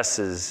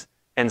confesses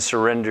and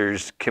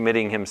surrenders,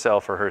 committing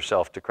himself or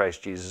herself to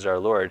Christ Jesus our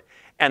Lord.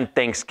 And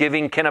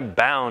thanksgiving can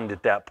abound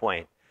at that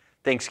point.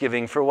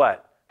 Thanksgiving for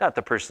what? Not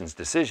the person's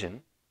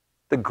decision,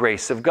 the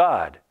grace of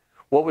God.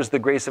 What was the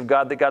grace of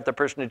God that got the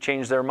person to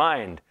change their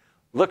mind?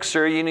 Look,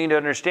 sir, you need to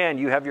understand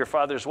you have your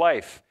father's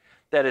wife.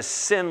 That is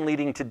sin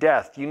leading to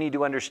death. You need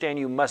to understand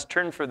you must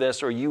turn for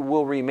this or you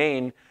will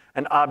remain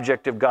an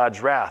object of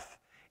God's wrath.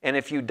 And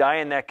if you die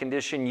in that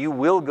condition, you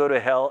will go to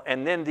hell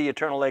and then the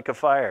eternal lake of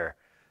fire.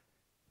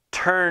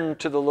 Turn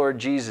to the Lord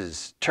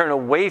Jesus. Turn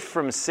away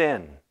from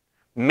sin.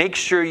 Make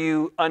sure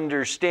you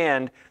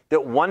understand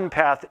that one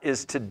path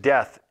is to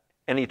death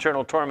and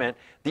eternal torment.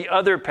 The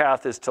other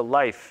path is to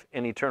life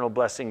and eternal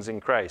blessings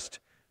in Christ.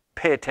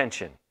 Pay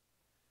attention.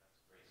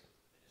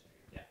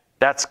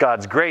 That's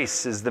God's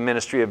grace, is the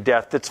ministry of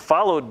death that's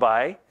followed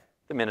by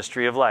the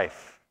ministry of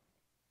life.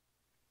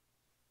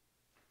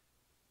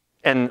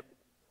 And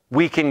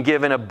we can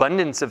give an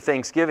abundance of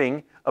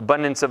thanksgiving,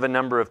 abundance of a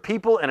number of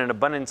people, and an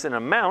abundance in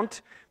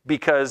amount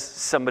because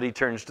somebody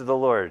turns to the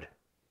Lord.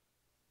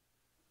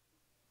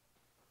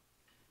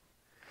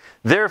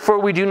 Therefore,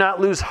 we do not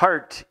lose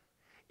heart.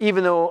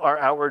 Even though our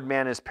outward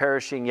man is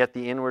perishing, yet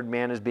the inward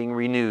man is being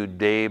renewed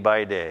day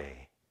by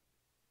day.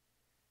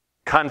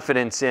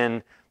 Confidence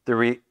in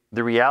the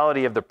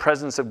reality of the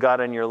presence of God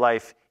in your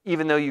life,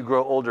 even though you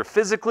grow older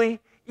physically,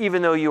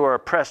 even though you are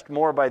oppressed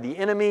more by the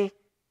enemy,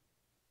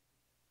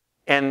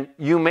 and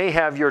you may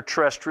have your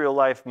terrestrial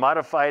life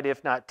modified,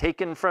 if not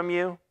taken from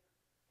you,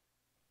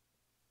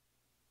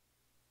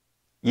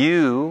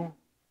 you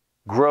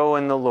grow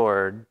in the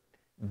Lord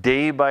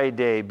day by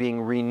day,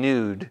 being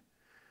renewed.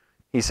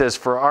 He says,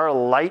 for our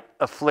light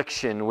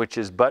affliction, which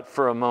is but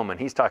for a moment.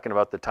 He's talking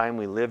about the time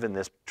we live in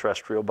this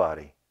terrestrial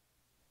body.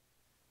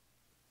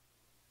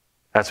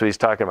 That's what he's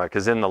talking about.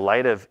 Because in the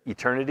light of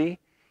eternity,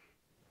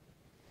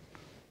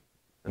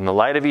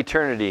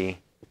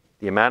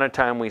 the amount of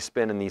time we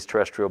spend in these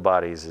terrestrial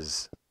bodies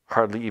is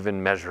hardly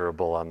even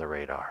measurable on the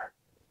radar,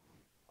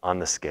 on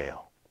the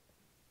scale.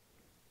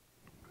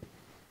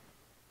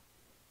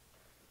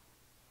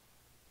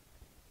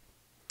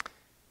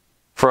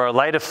 For our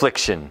light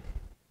affliction,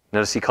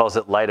 notice he calls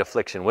it light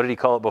affliction. What did he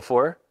call it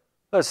before?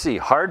 Let's see,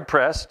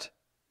 hard-pressed,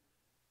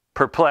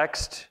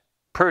 perplexed,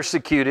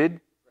 persecuted,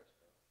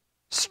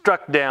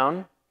 struck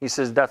down. He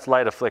says that's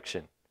light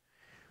affliction.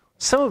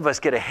 Some of us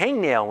get a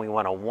hangnail and we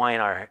want to whine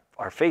our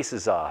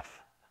faces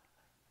off.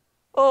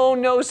 Oh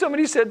no,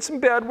 somebody said some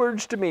bad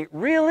words to me.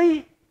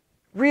 Really?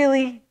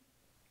 Really?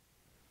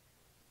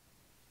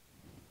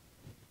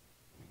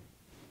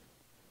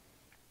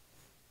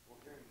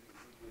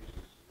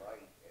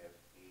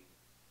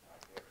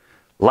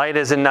 Light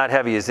as in not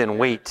heavy, as in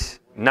weight,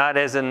 not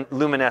as in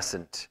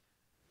luminescent,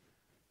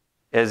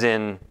 as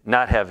in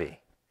not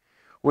heavy,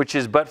 which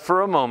is but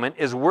for a moment,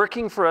 is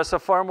working for us a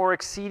far more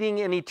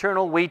exceeding and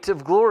eternal weight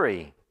of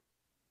glory.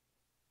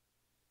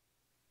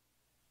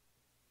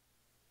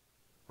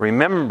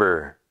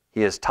 Remember, he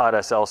has taught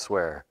us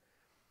elsewhere,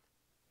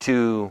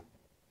 to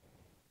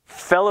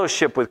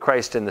fellowship with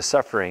Christ in the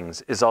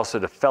sufferings is also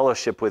to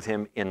fellowship with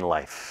him in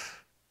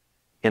life,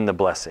 in the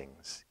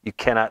blessings. You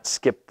cannot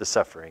skip the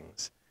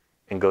sufferings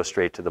and go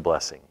straight to the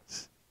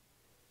blessings.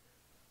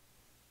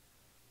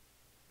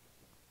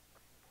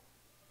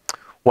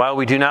 While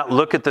we do not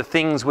look at the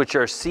things which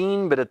are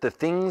seen, but at the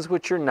things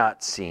which are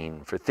not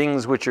seen. For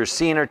things which are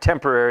seen are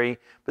temporary,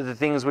 but the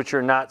things which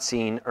are not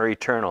seen are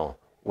eternal.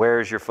 Where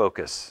is your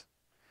focus?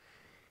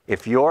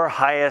 If your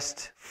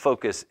highest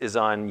focus is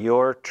on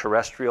your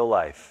terrestrial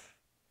life,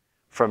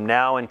 from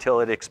now until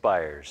it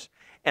expires,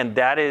 and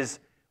that is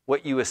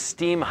what you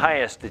esteem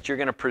highest, that you're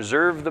going to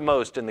preserve the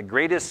most, and the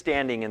greatest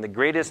standing, and the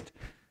greatest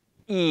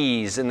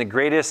ease, and the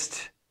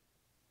greatest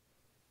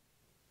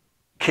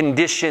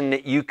condition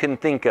that you can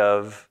think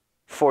of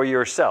for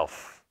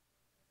yourself.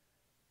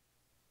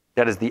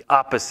 That is the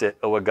opposite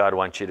of what God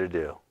wants you to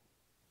do.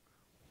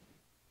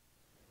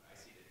 I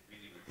see that it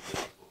really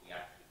reveals what we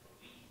actually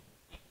believe.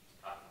 He's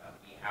talking about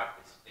we have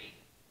this faith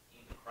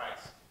in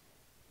Christ.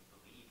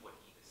 We believe what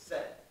he has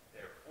said.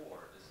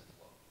 Therefore, this is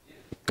what we do.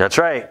 That's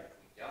right. If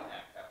we don't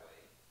act that way,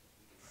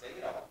 we can say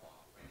it all along.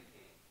 We're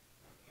indicating,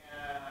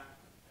 I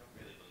don't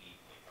really believe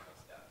the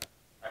stuff.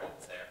 I hope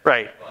it's there.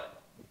 Right. But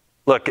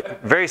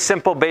look, very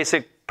simple,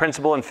 basic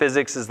principle in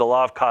physics is the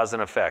law of cause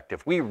and effect.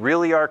 If we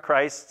really are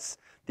Christ's,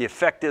 the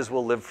effect is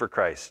we'll live for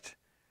Christ.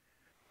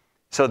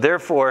 So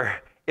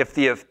therefore, and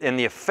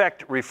the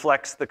effect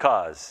reflects the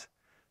cause.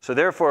 So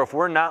therefore, if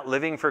we're not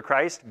living for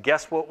Christ,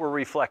 guess what we're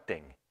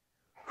reflecting?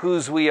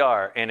 Whose we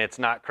are, and it's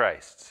not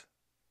Christ's.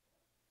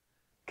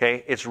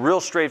 Okay? It's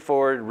real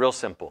straightforward, real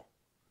simple.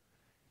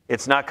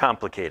 It's not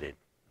complicated.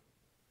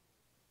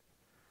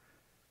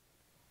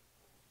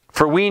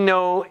 For we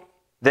know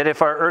that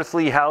if our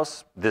earthly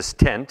house, this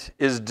tent,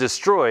 is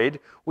destroyed,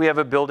 we have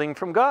a building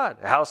from God,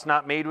 a house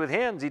not made with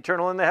hands,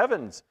 eternal in the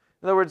heavens.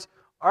 In other words,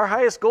 our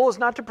highest goal is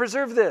not to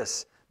preserve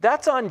this.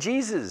 That's on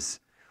Jesus.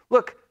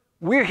 Look,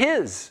 we're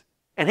his,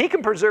 and he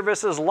can preserve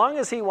us as long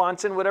as he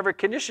wants in whatever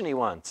condition he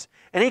wants.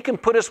 And he can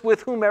put us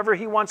with whomever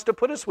he wants to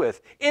put us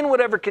with, in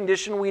whatever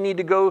condition we need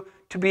to go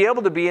to be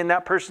able to be in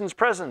that person's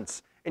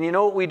presence. And you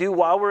know what we do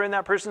while we're in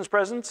that person's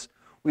presence?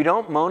 We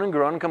don't moan and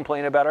groan and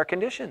complain about our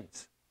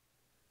conditions.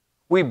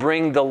 We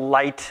bring the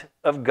light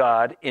of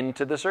God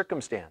into the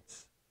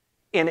circumstance,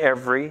 in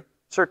every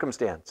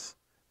circumstance,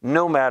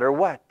 no matter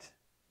what.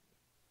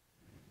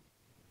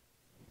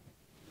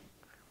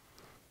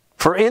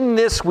 For in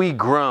this we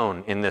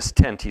groan, in this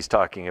tent he's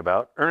talking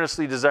about,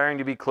 earnestly desiring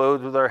to be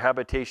clothed with our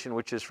habitation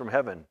which is from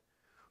heaven.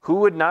 Who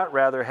would not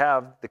rather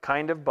have the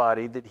kind of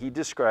body that he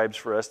describes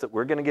for us that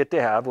we're going to get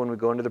to have when we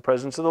go into the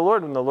presence of the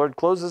Lord, when the Lord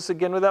clothes us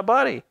again with that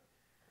body?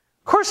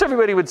 Of course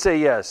everybody would say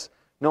yes.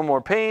 No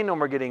more pain, no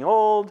more getting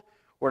old.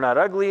 We're not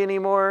ugly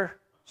anymore.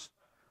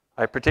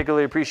 I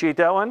particularly appreciate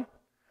that one.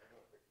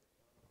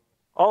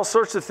 All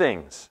sorts of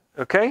things,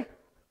 okay?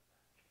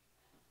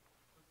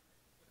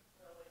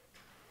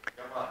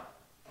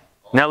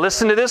 Now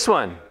listen to this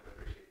one.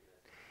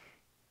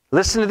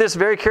 Listen to this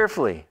very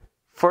carefully.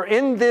 For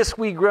in this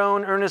we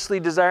groan, earnestly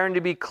desiring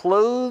to be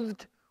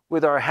clothed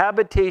with our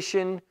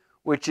habitation,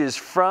 which is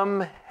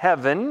from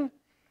heaven,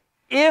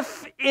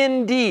 if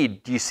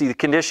indeed, do you see the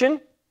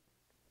condition?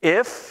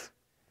 If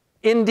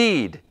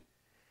indeed,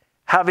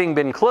 having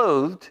been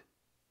clothed,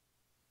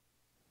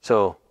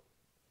 so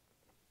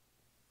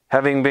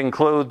having been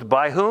clothed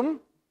by whom?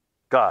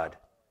 God.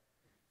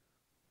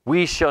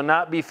 We shall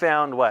not be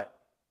found what?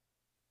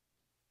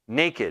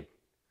 Naked.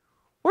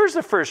 Where's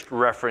the first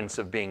reference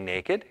of being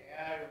naked?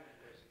 Adam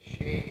was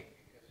ashamed because he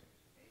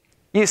was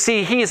naked. You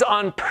see, he's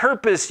on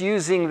purpose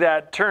using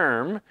that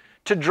term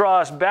to draw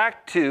us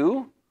back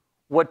to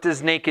what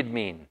does naked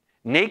mean?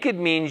 Naked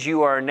means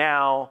you are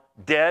now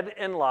dead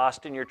and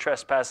lost in your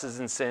trespasses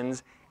and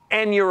sins,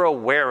 and you're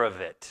aware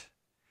of it,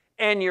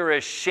 and you're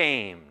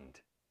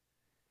ashamed.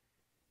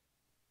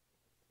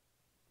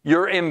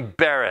 You're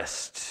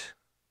embarrassed.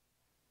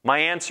 My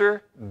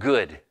answer,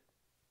 good.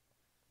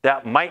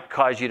 That might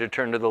cause you to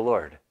turn to the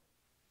Lord.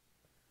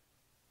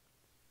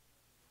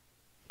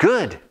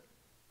 Good.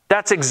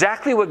 That's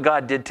exactly what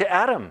God did to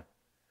Adam.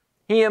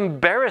 He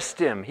embarrassed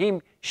him.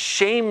 He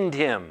shamed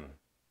him.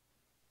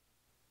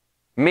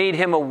 Made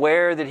him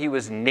aware that he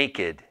was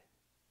naked.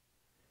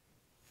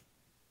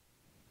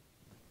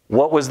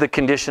 What was the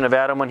condition of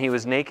Adam when he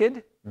was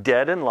naked?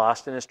 Dead and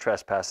lost in his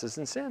trespasses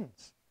and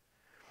sins.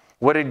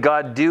 What did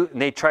God do?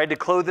 And they tried to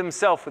clothe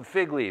himself with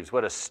fig leaves.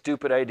 What a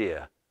stupid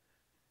idea.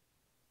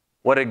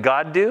 What did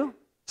God do?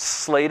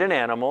 Slayed an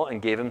animal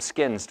and gave him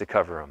skins to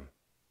cover him.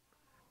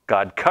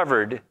 God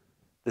covered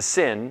the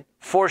sin,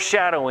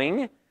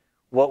 foreshadowing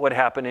what would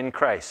happen in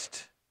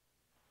Christ.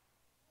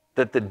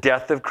 That the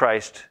death of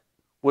Christ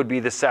would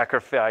be the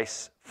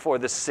sacrifice for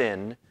the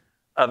sin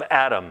of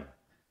Adam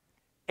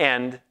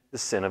and the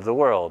sin of the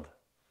world.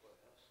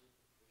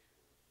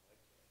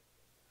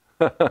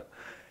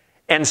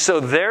 And so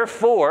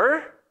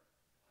therefore,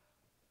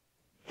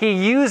 he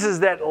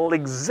uses that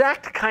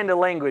exact kind of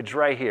language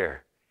right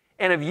here.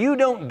 And if you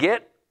don't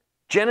get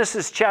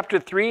Genesis chapter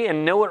 3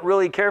 and know it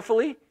really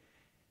carefully,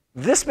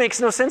 this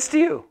makes no sense to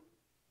you.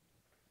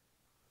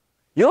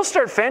 You'll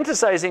start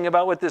fantasizing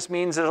about what this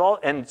means at all,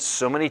 and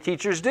so many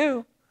teachers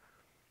do.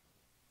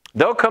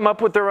 They'll come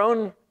up with their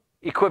own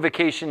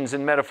equivocations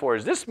and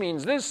metaphors. This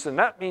means this and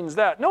that means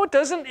that. No, it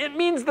doesn't. It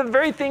means the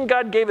very thing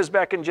God gave us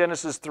back in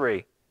Genesis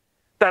 3.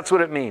 That's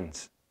what it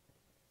means.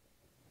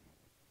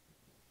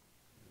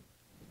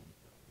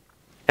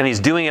 And he's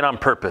doing it on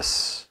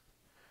purpose.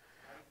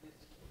 How did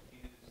this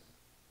use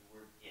the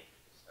word if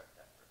to start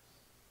that verse?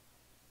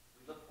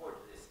 We look forward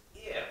to this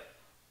if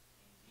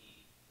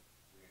indeed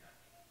we are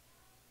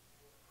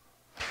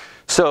not.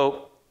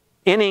 So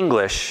in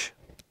English,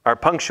 our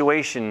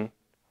punctuation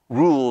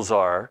rules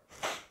are,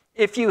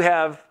 if you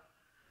have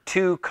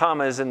 2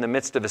 commas in the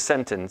midst of a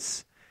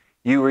sentence,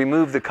 you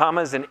remove the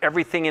commas and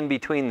everything in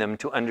between them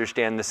to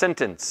understand the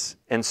sentence.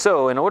 And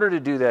so in order to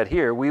do that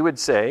here, we would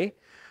say,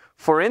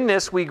 for in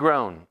this we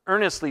groan,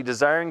 earnestly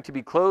desiring to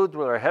be clothed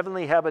with our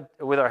heavenly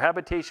with our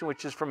habitation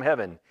which is from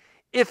heaven,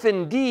 if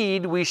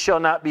indeed we shall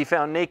not be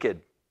found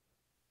naked.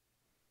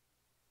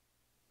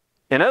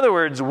 In other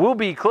words, we'll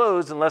be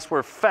clothed unless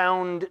we're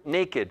found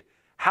naked.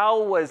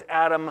 How was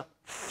Adam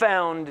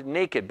found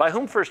naked? By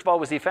whom, first of all,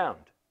 was he found?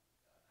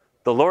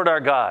 The Lord our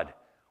God.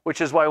 Which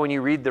is why when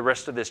you read the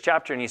rest of this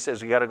chapter and he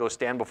says we got to go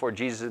stand before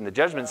Jesus in the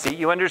judgment seat,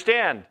 you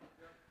understand.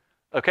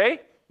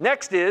 Okay?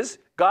 Next is,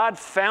 God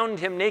found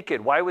him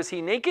naked. Why was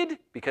he naked?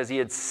 Because he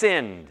had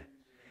sinned.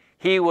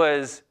 He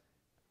was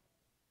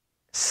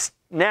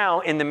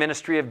now in the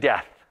ministry of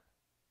death.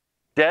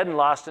 Dead and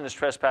lost in his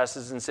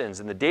trespasses and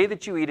sins. And the day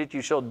that you eat it,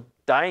 you shall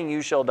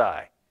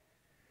die.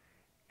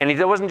 And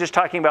he wasn't just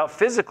talking about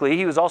physically,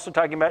 he was also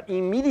talking about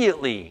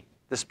immediately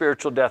the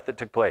spiritual death that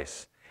took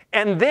place.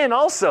 And then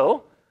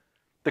also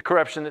the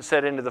corruption that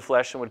set into the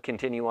flesh and would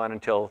continue on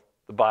until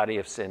the body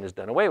of sin is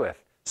done away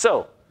with.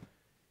 So,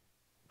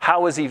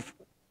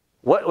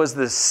 what was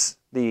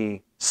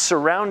the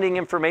surrounding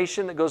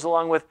information that goes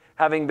along with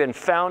having been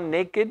found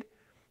naked?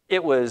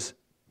 It was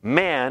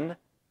man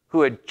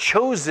who had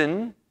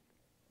chosen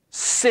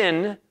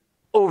sin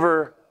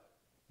over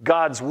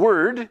God's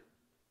word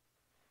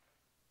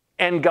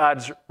and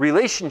God's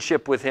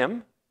relationship with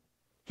him.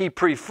 He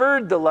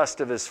preferred the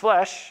lust of his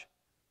flesh,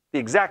 the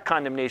exact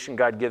condemnation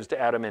God gives to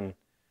Adam in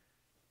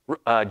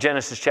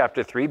Genesis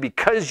chapter 3,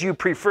 because you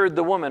preferred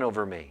the woman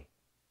over me.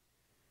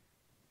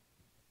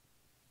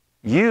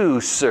 You,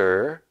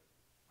 sir,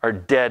 are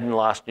dead and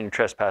lost in your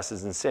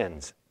trespasses and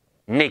sins,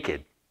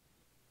 naked.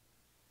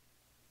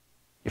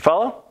 You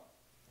follow?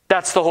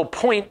 That's the whole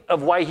point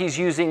of why he's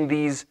using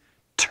these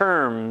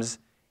terms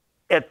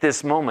at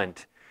this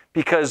moment,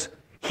 because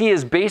he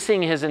is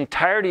basing his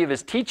entirety of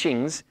his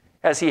teachings,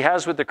 as he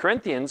has with the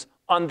Corinthians,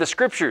 on the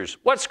scriptures.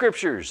 What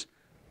scriptures?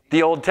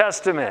 The Old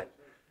Testament.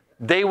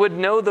 They would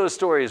know those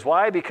stories.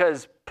 Why?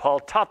 Because Paul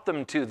taught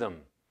them to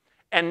them.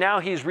 And now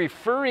he's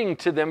referring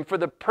to them for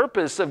the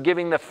purpose of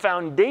giving the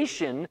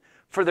foundation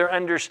for their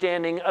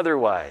understanding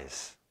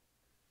otherwise.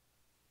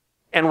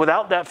 And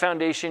without that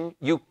foundation,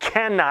 you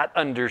cannot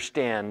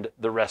understand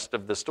the rest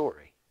of the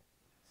story.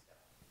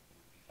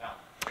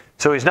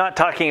 So he's not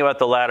talking about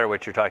the latter,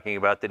 what you're talking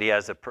about, that he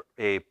has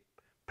a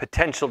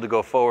potential to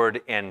go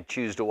forward and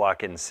choose to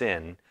walk in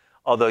sin.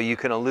 Although you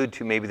can allude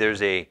to maybe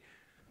there's a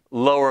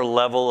lower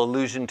level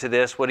allusion to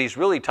this. What he's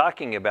really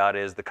talking about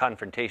is the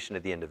confrontation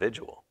of the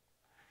individual.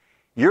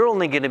 You're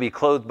only going to be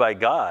clothed by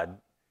God.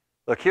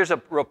 Look, here's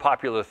a real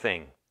popular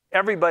thing.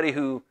 Everybody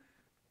who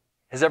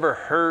has ever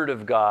heard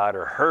of God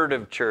or heard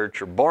of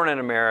church or born in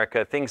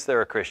America thinks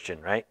they're a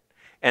Christian, right?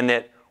 And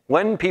that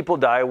when people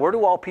die, where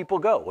do all people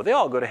go? Well, they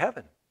all go to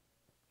heaven,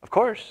 of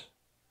course.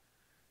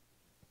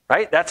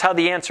 Right? That's how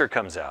the answer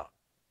comes out.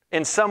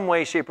 In some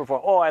way, shape, or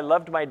form. Oh, I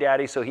loved my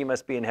daddy, so he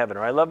must be in heaven.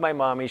 Or I love my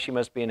mommy, she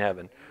must be in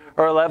heaven.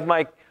 Or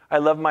I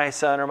love my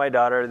son or my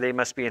daughter, they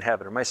must be in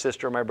heaven. Or my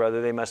sister or my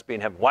brother, they must be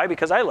in heaven. Why?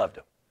 Because I loved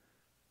them.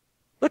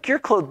 Look, you're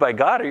clothed by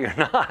God or you're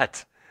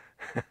not.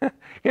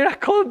 You're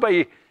not clothed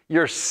by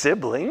your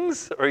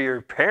siblings or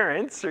your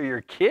parents or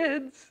your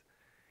kids.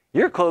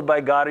 You're clothed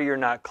by God or you're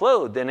not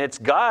clothed. And it's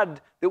God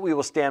that we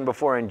will stand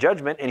before in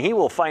judgment, and he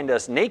will find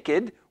us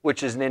naked,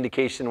 which is an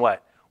indication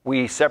what?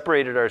 We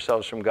separated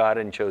ourselves from God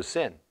and chose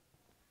sin.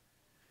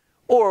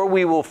 Or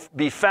we will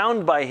be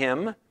found by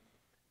him,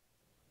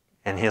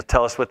 and he'll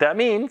tell us what that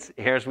means.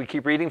 Here, as we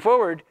keep reading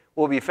forward,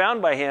 we'll be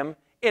found by him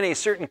in a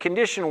certain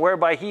condition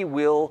whereby he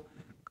will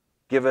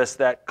give us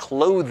that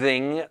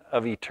clothing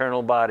of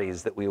eternal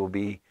bodies that we will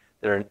be,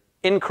 that are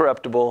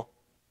incorruptible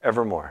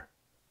evermore.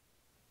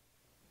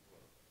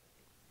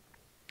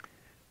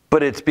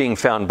 But it's being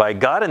found by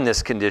God in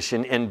this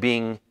condition and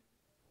being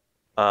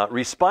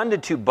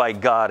responded to by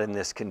God in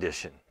this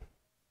condition.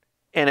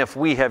 And if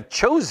we have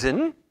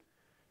chosen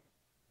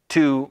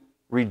to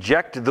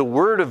reject the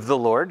word of the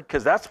Lord,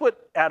 because that's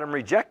what Adam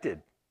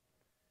rejected.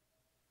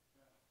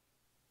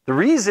 The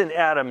reason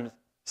Adam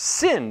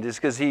sinned is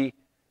because he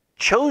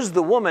chose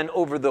the woman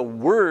over the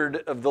word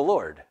of the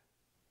Lord.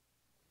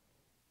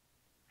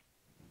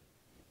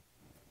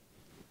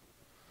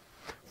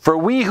 For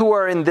we who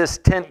are in this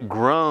tent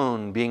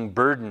groan, being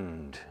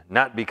burdened,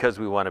 not because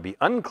we want to be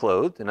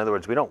unclothed. In other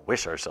words, we don't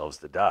wish ourselves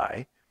to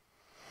die,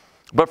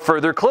 but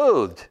further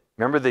clothed.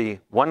 Remember, the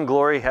one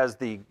glory has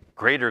the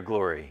greater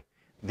glory.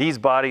 These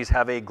bodies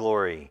have a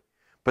glory,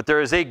 but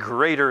there is a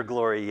greater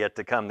glory yet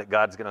to come that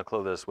God's going to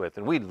clothe us with,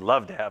 and we'd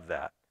love to have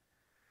that.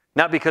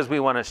 Not because we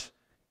want to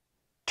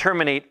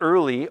terminate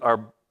early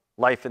our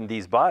life in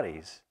these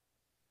bodies,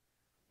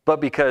 but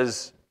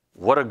because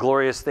what a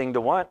glorious thing to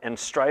want and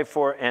strive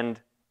for and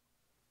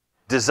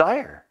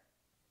desire.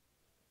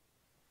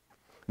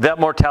 That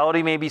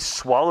mortality may be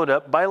swallowed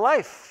up by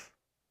life.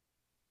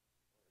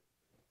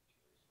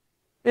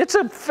 It's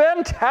a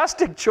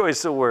fantastic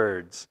choice of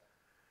words.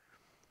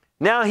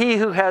 Now he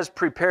who has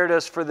prepared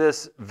us for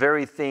this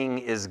very thing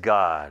is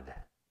God,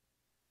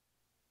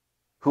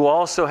 who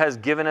also has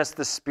given us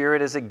the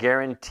Spirit as a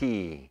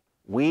guarantee.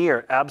 We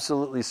are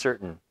absolutely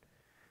certain.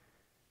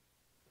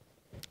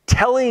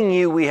 Telling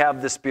you we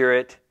have the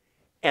Spirit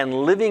and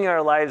living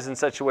our lives in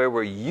such a way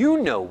where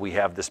you know we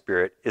have the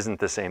Spirit isn't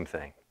the same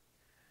thing.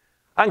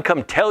 I can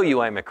come tell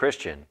you I'm a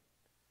Christian.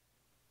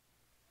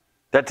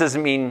 That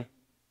doesn't mean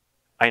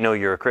I know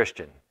you're a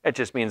Christian. It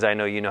just means I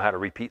know you know how to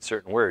repeat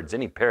certain words.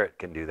 Any parrot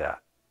can do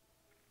that.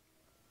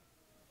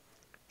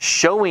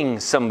 Showing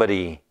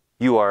somebody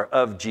you are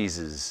of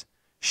Jesus,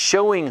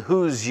 showing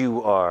whose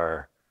you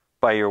are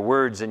by your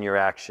words and your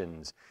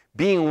actions,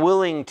 being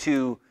willing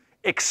to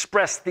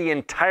express the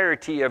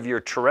entirety of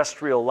your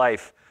terrestrial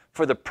life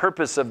for the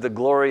purpose of the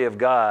glory of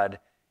God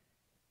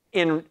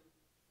in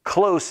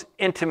close,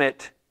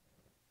 intimate,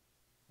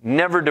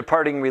 never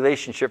departing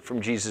relationship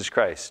from Jesus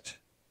Christ.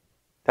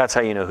 That's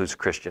how you know who's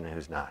Christian and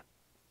who's not.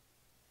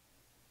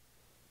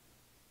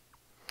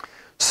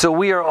 So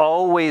we are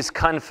always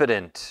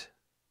confident.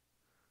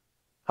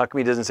 How come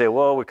he doesn't say,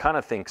 well, we kind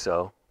of think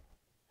so?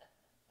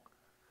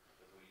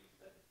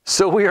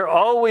 So we are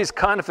always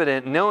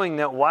confident, knowing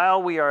that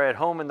while we are at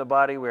home in the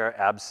body, we are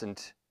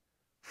absent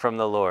from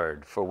the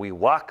Lord. For we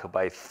walk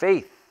by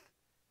faith,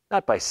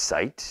 not by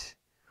sight.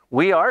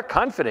 We are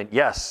confident,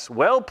 yes,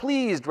 well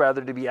pleased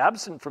rather to be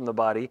absent from the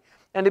body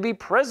and to be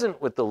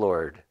present with the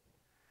Lord.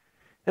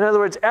 In other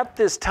words, at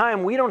this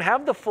time, we don't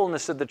have the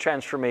fullness of the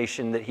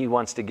transformation that he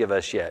wants to give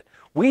us yet.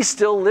 We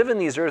still live in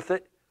these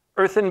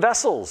earthen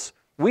vessels.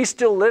 We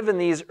still live in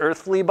these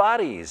earthly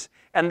bodies,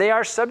 and they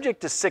are subject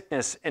to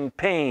sickness and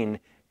pain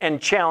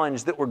and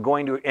challenge that we're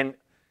going to, and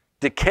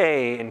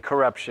decay and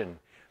corruption.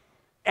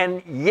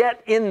 And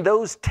yet in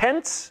those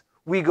tents,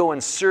 we go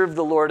and serve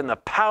the Lord in the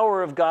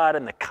power of God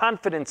and the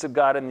confidence of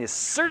God and the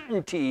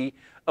certainty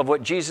of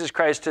what Jesus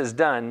Christ has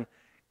done,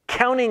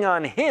 counting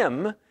on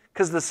him,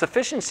 because the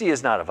sufficiency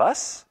is not of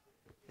us,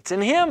 it's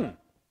in him.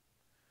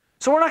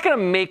 So we're not going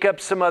to make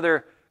up some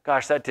other,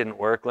 gosh, that didn't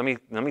work. Let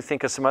me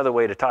think of some other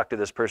way to talk to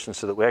this person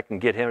so that I can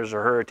get his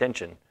or her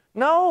attention.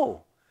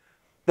 No.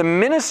 The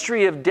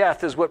ministry of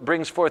death is what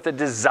brings forth a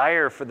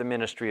desire for the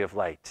ministry of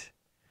light.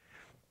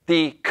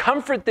 The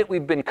comfort that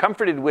we've been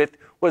comforted with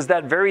was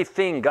that very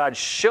thing. God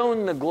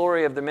shone the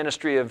glory of the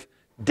ministry of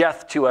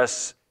death to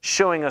us,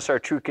 showing us our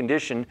true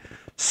condition,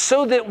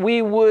 so that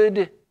we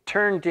would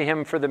turn to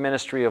him for the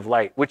ministry of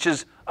light, which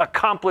is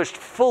accomplished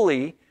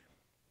fully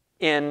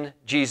in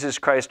Jesus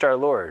Christ our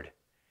Lord.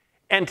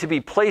 And to be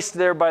placed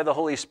there by the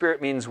Holy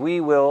Spirit means we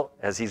will,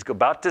 as he's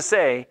about to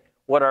say,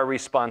 what our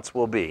response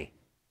will be.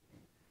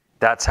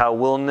 That's how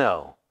we'll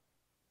know.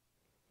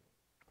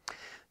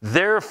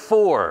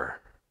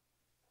 Therefore,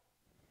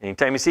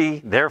 anytime you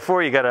see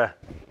therefore, you got to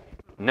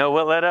know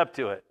what led up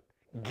to it.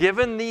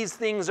 Given these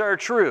things are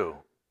true,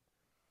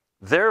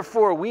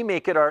 therefore we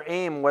make it our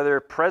aim, whether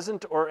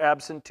present or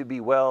absent, to be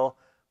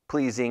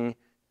well-pleasing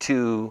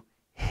to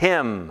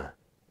him.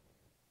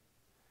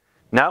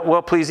 Not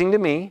well-pleasing to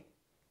me,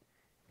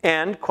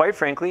 and quite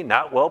frankly,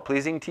 not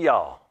well-pleasing to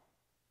y'all.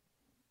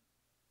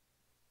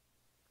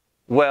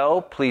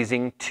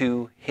 Well-pleasing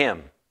to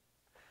him.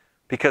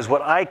 Because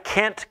what I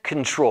can't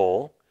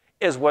control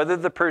is whether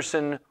the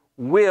person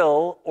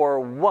will or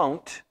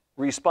won't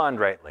respond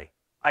rightly.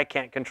 I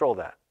can't control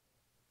that.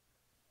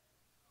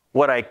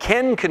 What I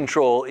can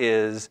control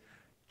is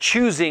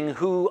choosing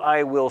who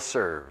I will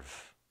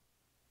serve.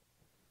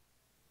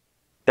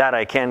 That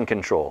I can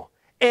control.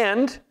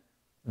 And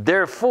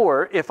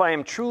therefore, if I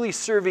am truly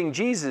serving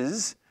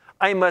Jesus,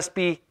 I must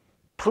be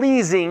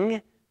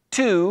pleasing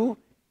to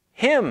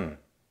him.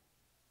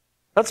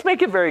 Let's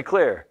make it very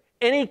clear.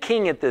 Any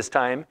king at this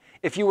time,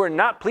 if you were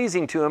not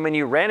pleasing to him and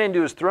you ran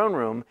into his throne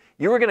room,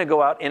 you were going to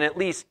go out in at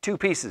least 2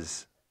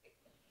 pieces.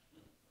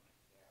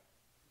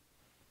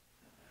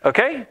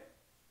 Okay?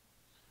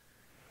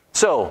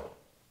 So,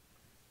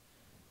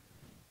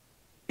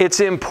 it's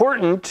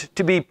important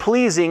to be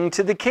pleasing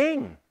to the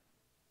king.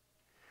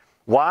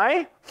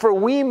 Why? For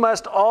we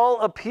must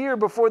all appear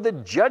before the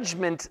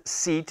judgment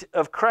seat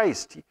of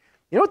Christ. You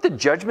know what the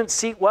judgment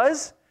seat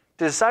was?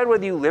 To decide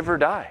whether you live or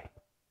die.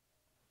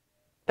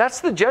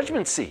 That's the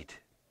judgment seat.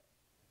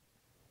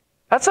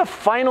 That's a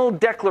final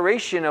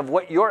declaration of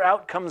what your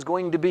outcome's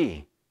going to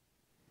be.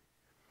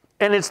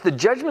 And it's the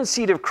judgment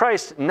seat of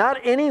Christ, not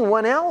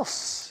anyone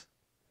else.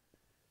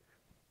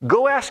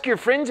 Go ask your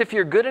friends if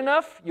you're good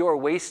enough. You're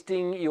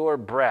wasting your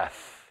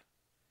breath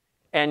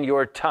and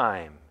your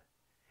time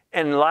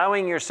and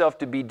allowing yourself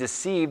to be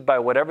deceived by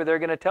whatever they're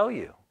going to tell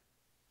you.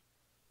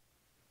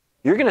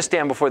 You're going to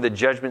stand before the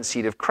judgment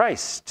seat of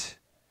Christ.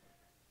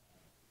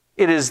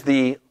 It is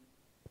the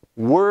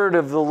word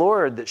of the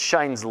Lord that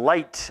shines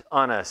light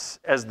on us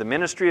as the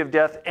ministry of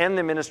death and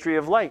the ministry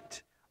of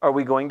light. Are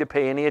we going to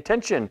pay any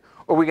attention?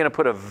 Or are we going to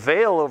put a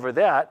veil over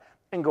that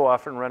and go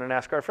off and run and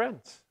ask our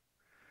friends?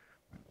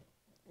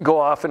 Go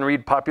off and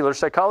read popular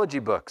psychology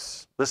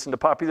books. Listen to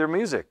popular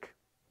music.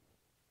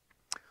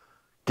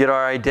 Get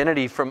our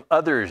identity from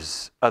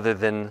others other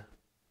than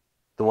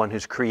the one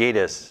who's created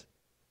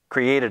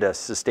us,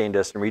 sustained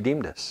us, and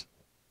redeemed us.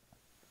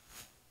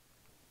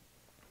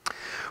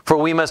 For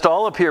we must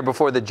all appear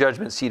before the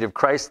judgment seat of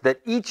Christ,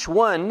 that each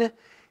one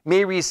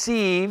may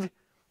receive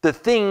the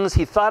things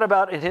he thought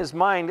about in his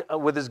mind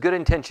with his good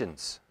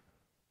intentions.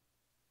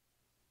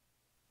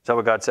 Is that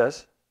what God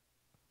says?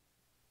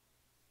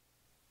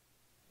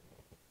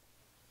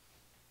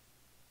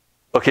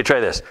 Okay, try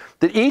this.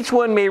 That each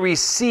one may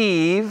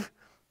receive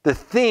the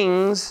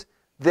things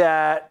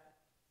that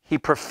he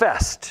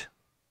professed.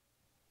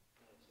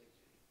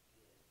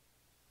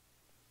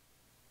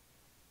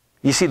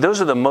 You see,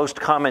 those are the most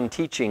common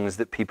teachings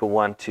that people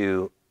want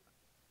to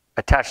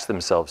attach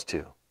themselves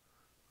to.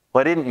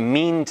 Well, I didn't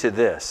mean to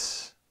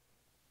this.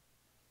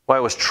 Well,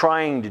 I was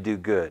trying to do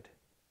good.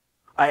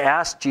 I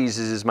asked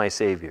Jesus as my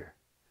Savior.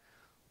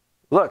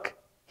 Look,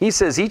 he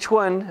says each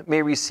one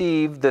may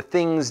receive the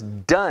things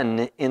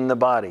done in the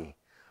body,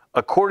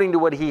 according to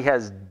what he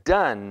has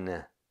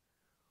done,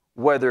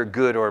 whether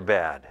good or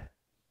bad.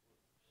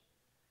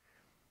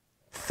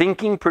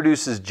 Thinking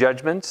produces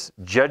judgments.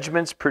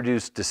 Judgments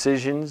produce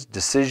decisions.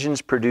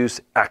 Decisions produce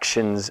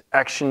actions.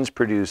 Actions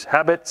produce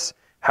habits.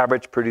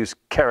 Habits produce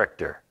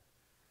character.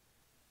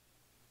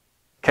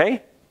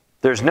 Okay?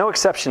 There's no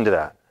exception to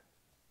that.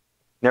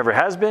 Never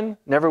has been,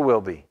 never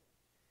will be.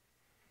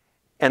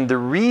 And the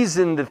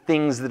reason the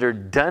things that are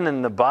done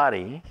in the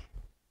body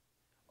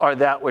are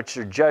that which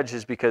are judged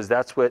is because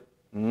that's what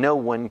no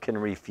one can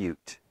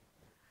refute.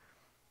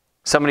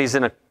 Somebody's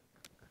in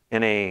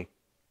a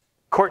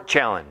court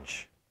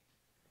challenge.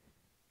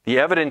 The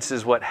evidence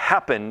is what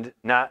happened,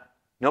 not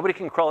nobody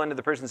can crawl into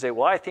the person and say,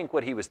 well, I think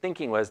what he was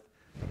thinking was,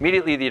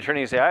 immediately the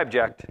attorney will say, I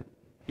object.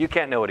 You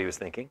can't know what he was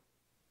thinking.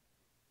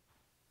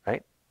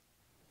 Right?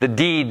 The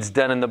deeds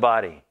done in the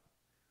body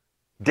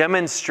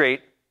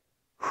demonstrate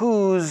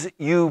whose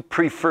you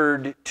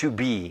preferred to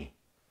be,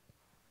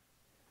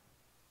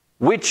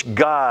 which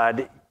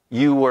God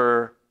you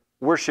were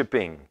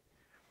worshiping.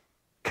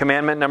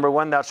 Commandment number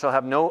 1, thou shalt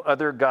have no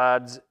other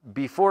gods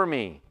before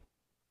me.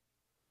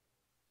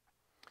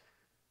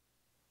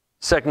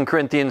 2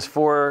 Corinthians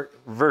 4,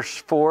 verse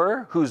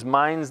 4, whose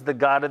minds the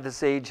God of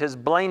this age has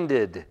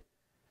blinded.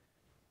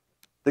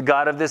 The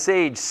God of this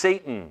age,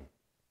 Satan,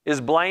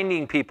 is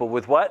blinding people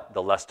with what?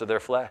 The lust of their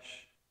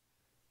flesh,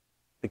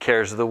 the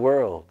cares of the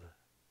world,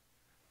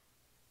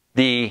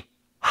 the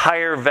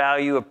higher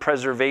value of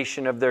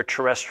preservation of their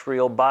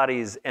terrestrial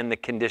bodies and the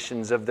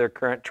conditions of their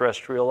current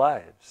terrestrial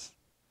lives.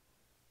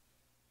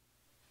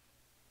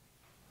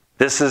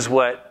 This is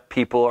what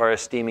people are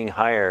esteeming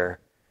higher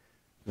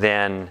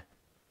than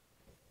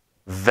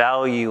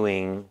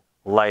valuing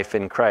life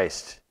in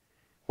Christ.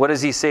 What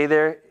does he say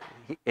there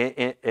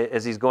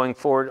as he's going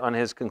forward on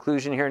his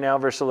conclusion here now,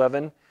 verse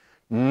 11?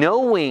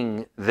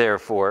 Knowing,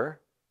 therefore,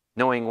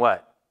 knowing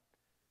what?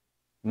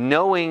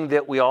 Knowing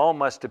that we all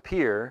must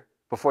appear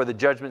before the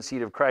judgment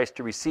seat of Christ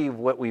to receive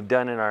what we've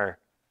done in our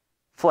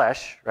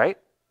flesh, right?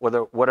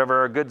 Whatever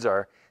our goods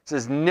are. It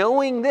says,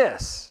 knowing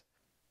this,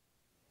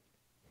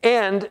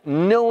 and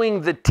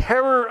knowing the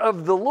terror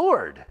of the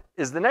Lord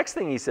is the next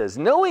thing he says.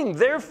 Knowing,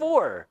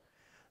 therefore,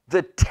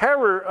 the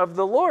terror of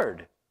the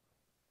Lord.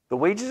 The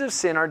wages of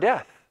sin are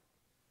death.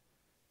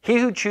 He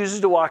who chooses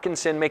to walk in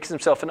sin makes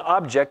himself an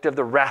object of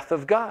the wrath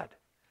of God.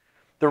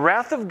 The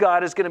wrath of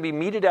God is going to be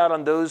meted out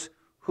on those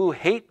who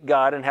hate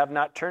God and have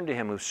not turned to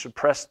him, who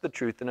suppress the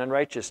truth in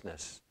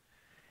unrighteousness.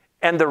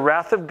 And the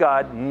wrath of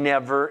God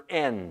never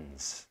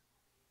ends.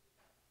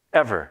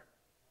 Ever.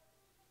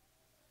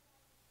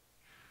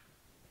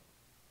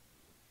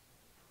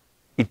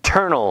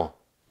 Eternal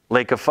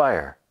lake of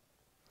fire.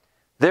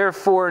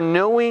 Therefore,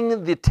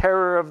 knowing the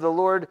terror of the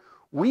Lord,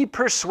 we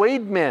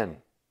persuade men.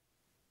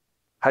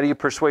 How do you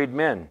persuade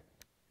men?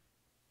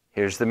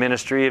 Here's the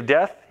ministry of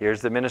death.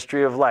 Here's the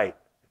ministry of light.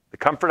 The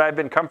comfort I've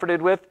been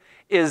comforted with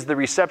is the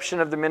reception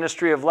of the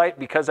ministry of light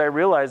because I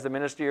realize the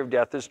ministry of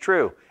death is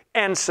true.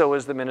 And so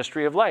is the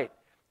ministry of light.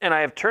 And I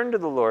have turned to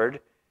the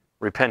Lord,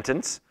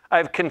 repentance. I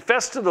have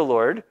confessed to the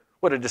Lord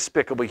what a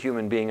despicable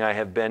human being I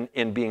have been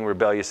in being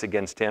rebellious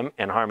against him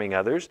and harming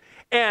others.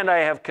 And I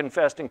have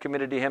confessed and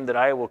committed to him that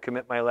I will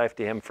commit my life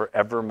to him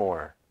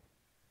forevermore,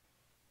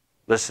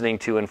 listening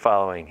to and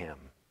following him,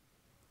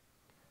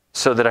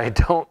 so that I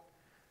don't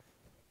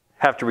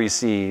have to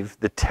receive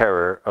the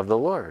terror of the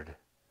Lord.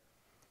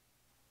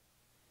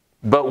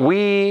 But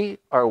we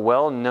are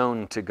well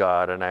known to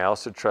God, and I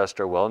also trust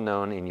are well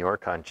known in your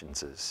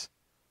consciences.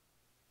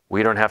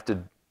 We don't have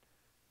to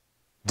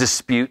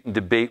dispute and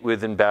debate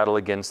with and battle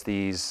against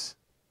these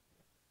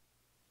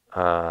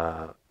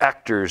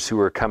actors who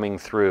are coming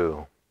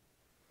through.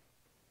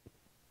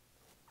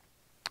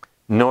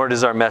 Nor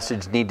does our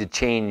message need to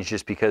change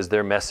just because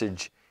their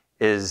message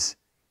is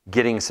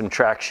getting some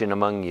traction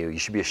among you. You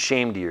should be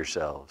ashamed of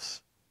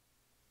yourselves.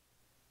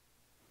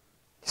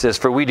 He says,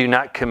 for we do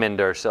not commend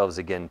ourselves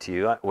again to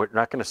you. We're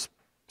not going to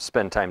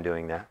spend time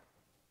doing that.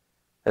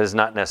 That is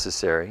not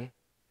necessary.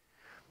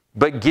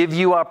 But give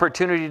you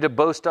opportunity to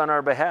boast on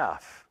our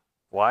behalf.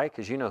 Why?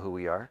 Because you know who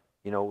we are.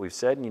 You know what we've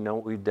said and you know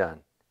what we've done.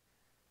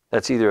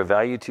 That's either a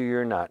value to you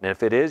or not. And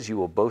if it is, you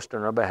will boast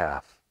on our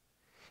behalf.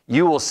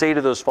 You will say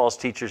to those false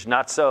teachers,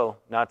 not so,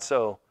 not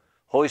so.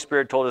 Holy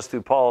Spirit told us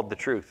through Paul the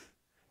truth.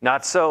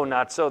 Not so,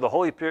 not so. The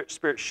Holy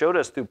Spirit showed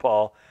us through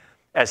Paul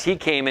as he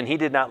came and he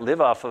did not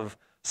live off of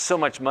so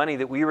much money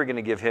that we were going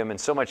to give him and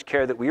so much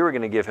care that we were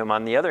going to give him.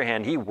 On the other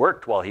hand, he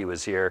worked while he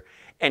was here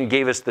and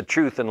gave us the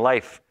truth and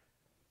life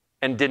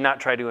and did not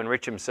try to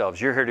enrich himself.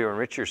 You're here to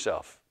enrich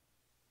yourself.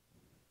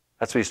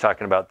 That's what he's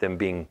talking about, them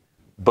being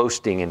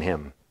boasting in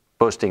him,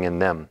 boasting in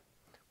them,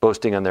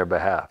 boasting on their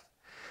behalf.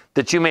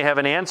 That you may have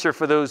an answer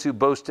for those who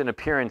boast in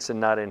appearance and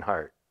not in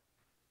heart.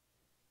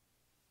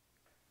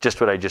 Just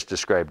what I just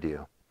described to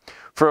you.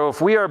 For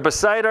if we are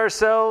beside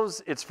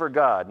ourselves, it's for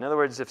God. In other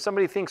words, if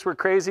somebody thinks we're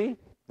crazy,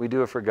 we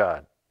do it for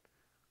God.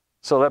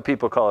 So let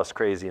people call us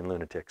crazy and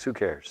lunatics. Who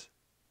cares?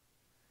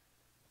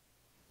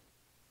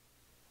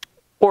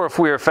 Or if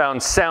we are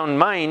found sound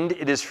mind,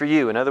 it is for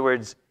you. In other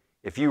words,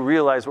 if you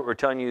realize what we're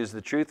telling you is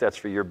the truth, that's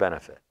for your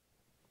benefit.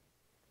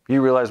 If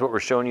you realize what we're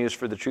showing you is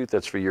for the truth,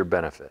 that's for your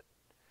benefit.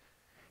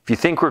 If you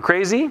think we're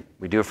crazy,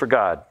 we do it for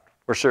God.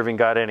 We're serving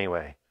God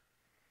anyway.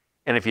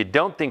 And if you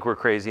don't think we're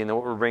crazy and that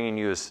what we're bringing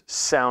you is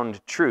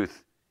sound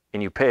truth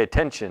and you pay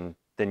attention,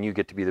 then you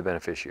get to be the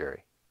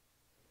beneficiary.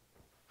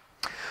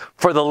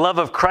 For the love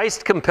of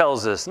Christ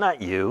compels us,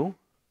 not you.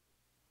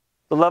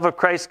 The love of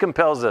Christ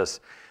compels us,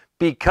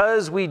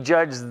 because we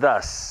judge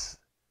thus,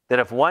 that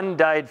if one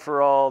died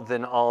for all,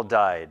 then all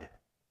died.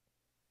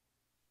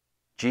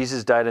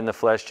 Jesus died in the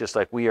flesh just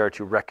like we are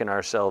to reckon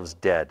ourselves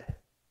dead.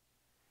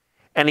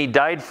 And he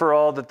died for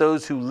all, that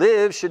those who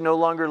live should no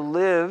longer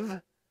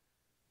live,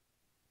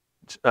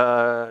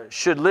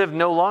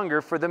 no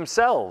longer for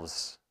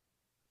themselves,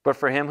 but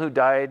for him who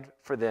died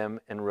for them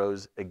and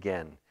rose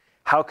again.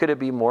 How could it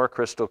be more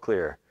crystal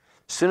clear?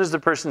 As soon as the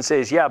person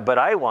says, yeah, but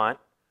I want,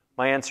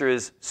 my answer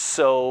is,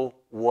 so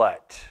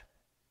what?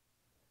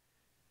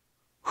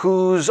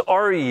 Whose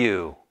are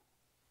you?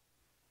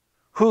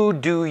 Who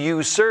do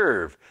you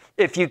serve?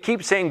 If you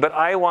keep saying, but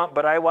I want,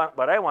 but I want,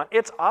 but I want,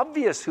 it's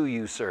obvious who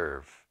you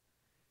serve.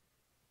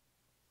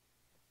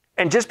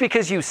 And just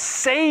because you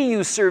say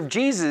you serve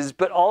Jesus,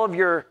 but all of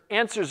your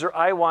answers are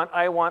I want,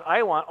 I want,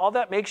 I want, all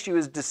that makes you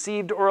is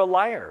deceived or a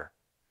liar.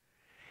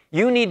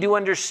 You need to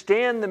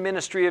understand the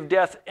ministry of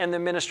death and the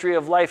ministry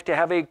of life to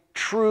have a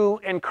true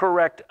and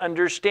correct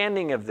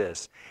understanding of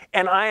this.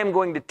 And I am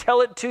going to tell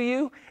it to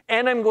you,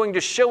 and I'm going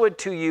to show it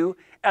to you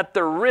at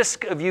the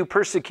risk of you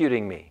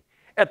persecuting me,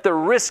 at the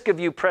risk of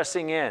you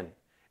pressing in,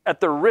 at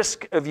the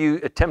risk of you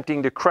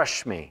attempting to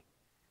crush me,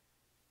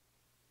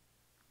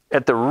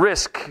 at the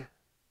risk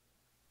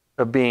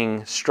of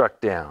being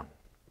struck down,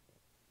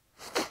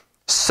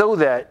 so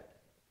that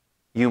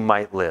you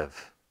might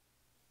live.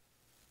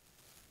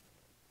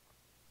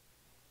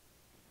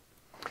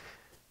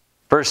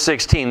 Verse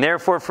 16,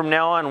 therefore from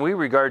now on we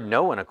regard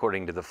no one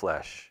according to the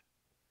flesh.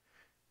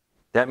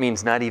 That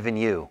means not even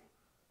you.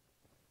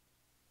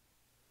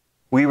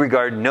 We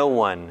regard no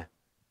one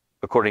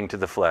according to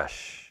the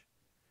flesh.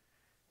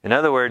 In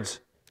other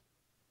words,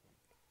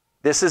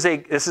 this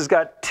has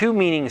got two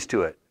meanings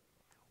to it.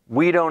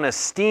 We don't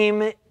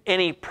esteem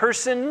any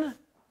person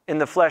in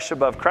the flesh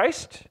above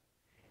Christ,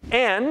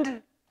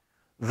 and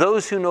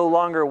those who no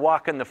longer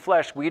walk in the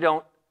flesh, we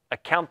don't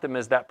account them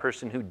as that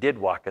person who did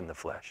walk in the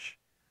flesh.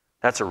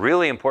 That's a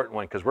really important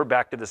one, because we're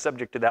back to the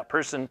subject of that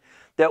person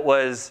that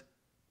was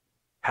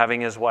having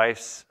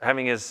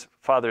his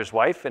father's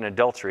wife in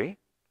adultery,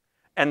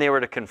 and they were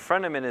to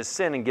confront him in his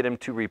sin and get him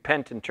to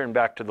repent and turn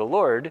back to the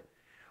Lord.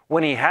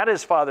 When he had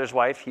his father's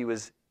wife, he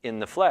was in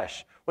the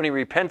flesh. When he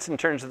repents and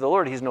turns to the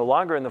Lord, he's no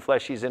longer in the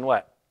flesh, he's in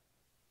what?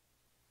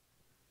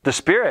 The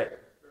Spirit.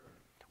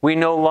 We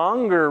no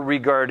longer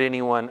regard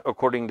anyone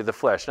according to the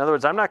flesh. In other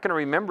words, I'm not going to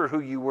remember who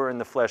you were in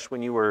the flesh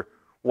when you were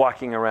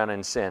walking around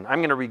in sin. I'm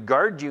going to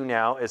regard you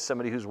now as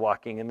somebody who's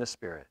walking in the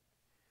Spirit,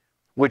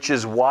 which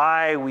is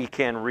why we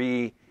can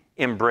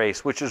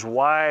re-embrace, which is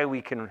why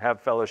we can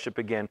have fellowship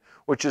again,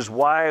 which is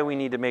why we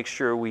need to make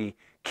sure we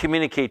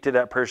communicate to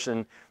that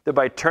person that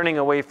by turning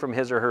away from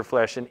his or her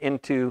flesh and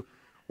into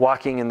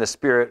walking in the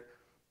Spirit,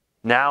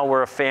 now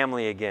we're a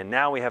family again.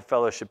 Now we have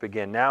fellowship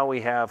again. Now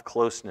we have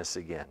closeness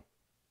again.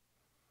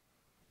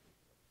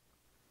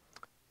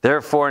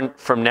 Therefore,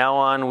 from now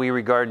on, we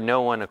regard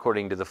no one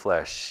according to the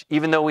flesh.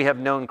 Even though we have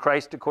known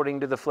Christ according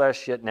to the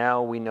flesh, yet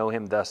now we know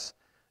him thus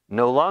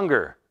no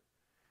longer.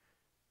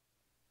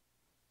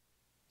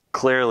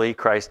 Clearly,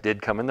 Christ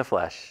did come in the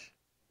flesh,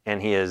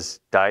 and he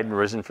has died and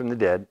risen from the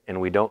dead, and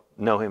we don't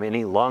know him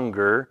any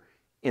longer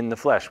in the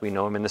flesh. We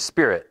know him in the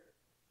Spirit.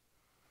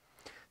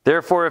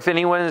 Therefore, if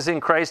anyone is in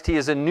Christ, he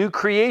is a new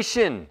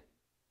creation.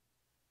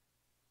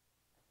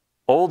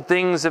 Old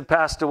things have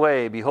passed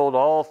away. Behold,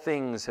 all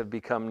things have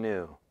become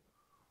new.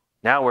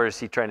 Now, where is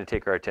he trying to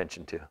take our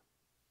attention to?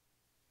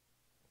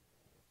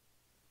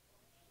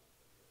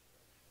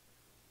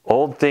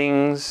 Old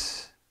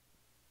things.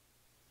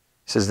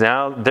 He says,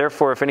 now,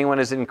 therefore, if anyone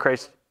is in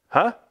Christ,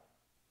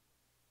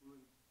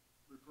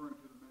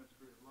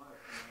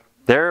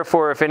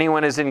 Therefore, if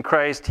anyone is in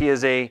Christ, he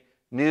is a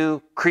new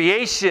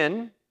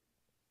creation.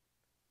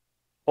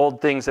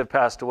 Old things have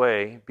passed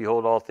away.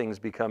 Behold, all things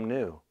become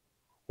new.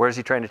 Where is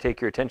he trying to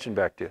take your attention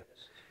back to?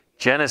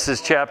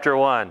 Genesis chapter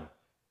 1.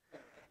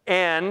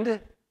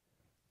 And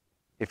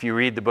if you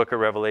read the book of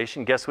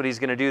Revelation, guess what he's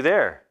going to do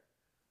there?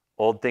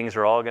 Old things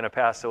are all going to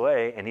pass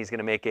away, and he's going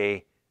to make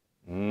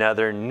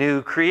another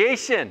new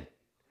creation.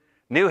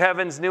 New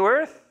heavens, new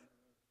earth.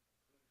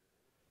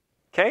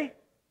 Okay?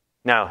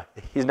 Now,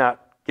 he's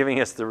not giving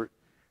us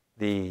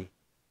the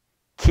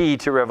key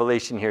to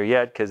Revelation here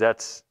yet, because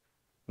that's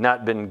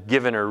not been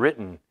given or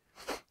written.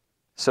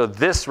 So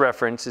this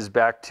reference is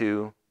back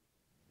to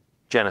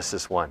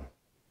Genesis 1.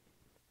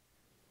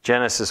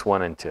 Genesis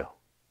 1 and 2.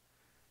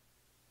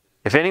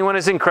 If anyone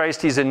is in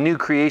Christ, he's a new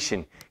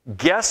creation.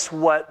 Guess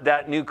what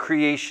that new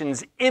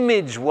creation's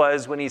image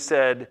was when he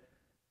said,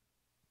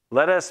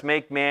 let us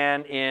make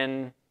man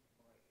in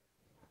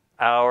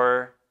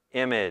our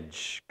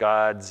image,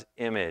 God's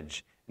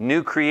image.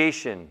 New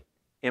creation,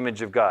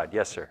 image of God.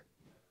 Yes, sir.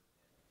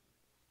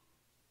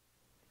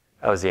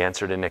 That was the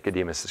answer to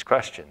Nicodemus'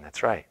 question.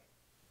 That's right.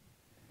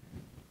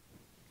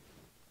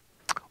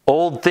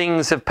 Old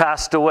things have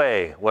passed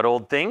away. What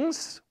old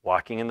things?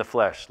 Walking in the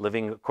flesh,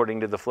 living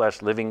according to the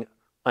flesh, living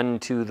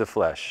unto the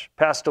flesh.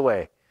 Passed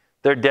away.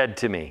 They're dead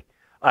to me.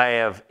 I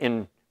have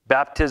in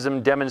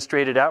baptism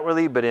demonstrated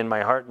outwardly, but in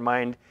my heart and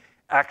mind,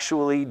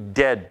 actually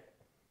dead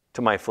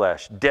to my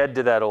flesh, dead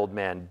to that old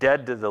man,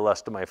 dead to the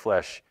lust of my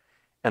flesh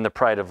and the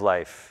pride of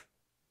life.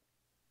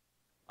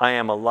 I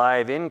am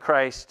alive in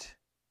Christ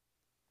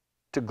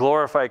to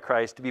glorify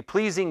Christ, to be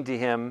pleasing to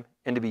him,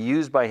 and to be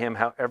used by him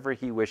however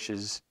he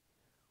wishes,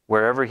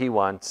 wherever he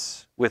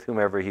wants, with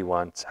whomever he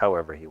wants,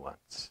 however he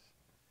wants,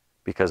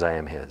 because I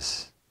am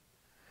his.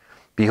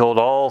 Behold,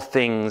 all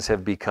things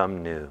have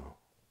become new.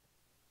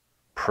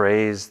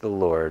 Praise the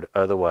Lord.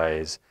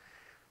 Otherwise,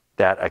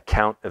 that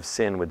account of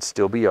sin would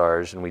still be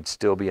ours, and we'd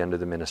still be under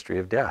the ministry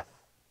of death.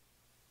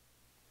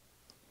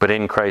 But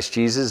in Christ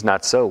Jesus,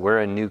 not so. We're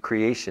a new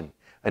creation.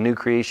 A new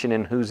creation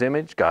in whose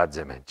image? God's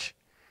image.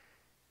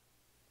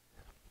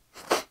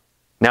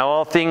 Now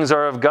all things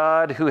are of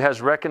God, who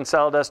has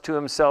reconciled us to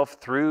himself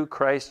through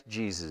Christ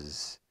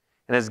Jesus,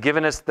 and has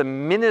given us the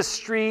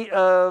ministry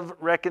of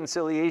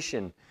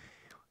reconciliation.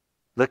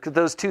 Look at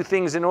those two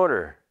things in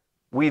order.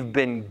 We've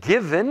been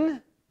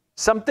given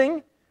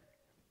something,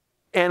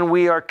 and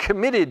we are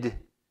committed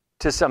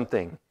to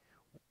something.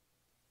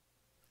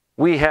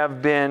 We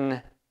have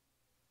been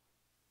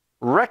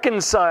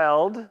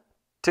reconciled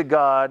to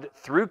God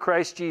through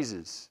Christ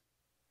Jesus.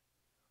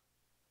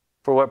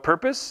 For what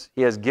purpose?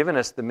 He has given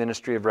us the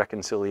ministry of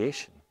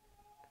reconciliation.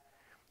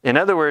 In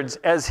other words,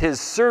 as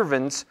his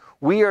servants,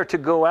 we are to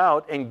go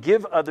out and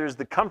give others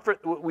the comfort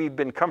that we've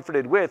been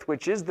comforted with,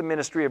 which is the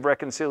ministry of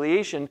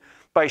reconciliation,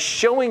 by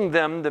showing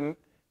them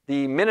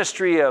the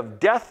ministry of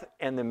death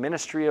and the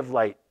ministry of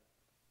light,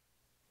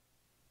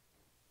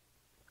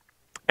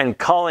 and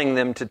calling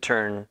them to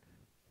turn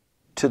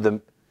to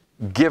the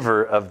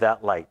giver of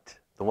that light,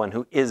 the one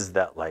who is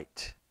that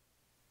light.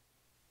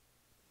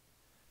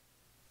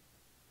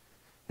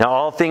 Now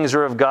all things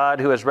are of God,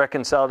 who has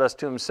reconciled us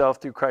to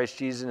himself through Christ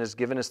Jesus, and has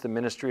given us the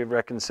ministry of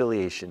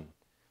reconciliation.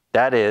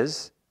 That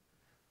is,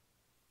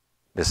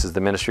 this is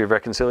the ministry of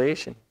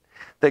reconciliation.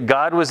 That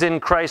God was in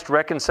Christ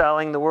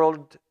reconciling the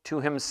world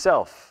to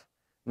himself,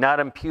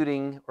 not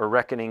imputing or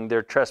reckoning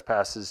their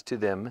trespasses to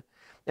them,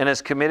 and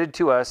has committed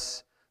to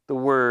us the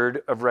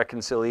word of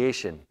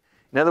reconciliation.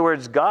 In other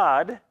words,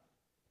 God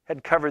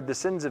had covered the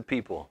sins of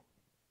people.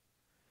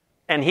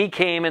 And he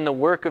came in the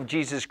work of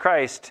Jesus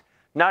Christ,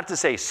 not to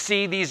say,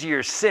 see, these are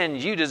your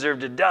sins, you deserve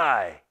to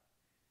die.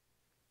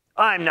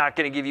 I'm not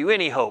going to give you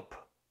any hope.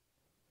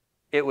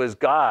 It was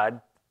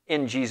God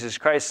in Jesus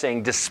Christ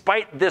saying,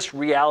 despite this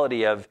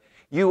reality of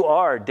you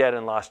are dead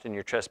and lost in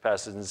your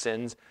trespasses and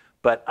sins,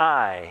 but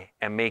I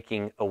am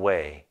making a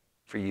way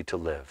for you to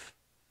live.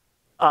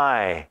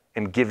 I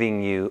am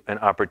giving you an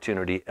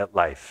opportunity at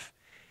life.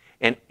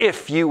 And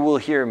if you will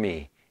hear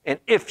me, and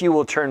if you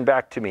will turn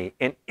back to me,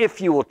 and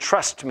if you will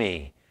trust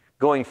me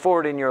going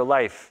forward in your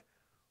life,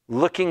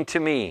 looking to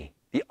me,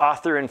 the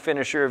author and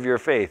finisher of your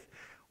faith,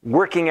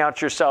 working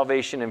out your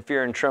salvation in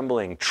fear and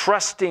trembling,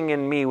 trusting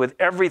in me with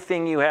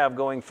everything you have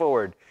going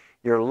forward,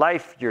 your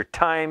life, your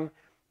time,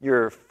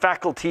 your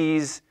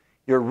faculties,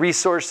 your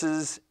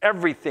resources,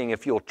 everything.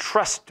 If you'll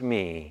trust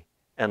me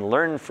and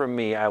learn from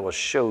me, I will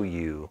show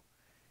you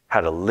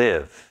how to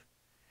live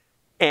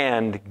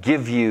and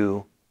give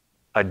you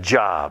a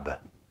job.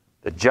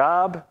 The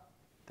job,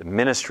 the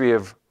ministry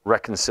of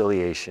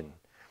reconciliation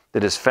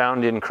that is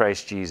found in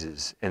Christ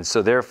Jesus. And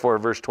so therefore,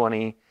 verse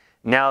 20,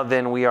 now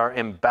then we are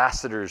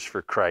ambassadors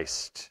for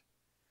Christ,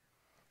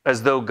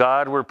 as though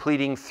God were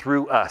pleading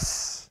through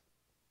us.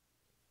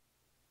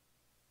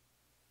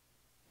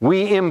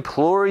 We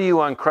implore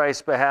you on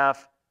Christ's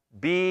behalf,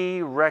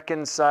 be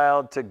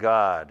reconciled to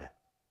God.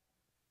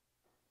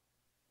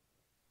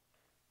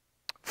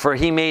 For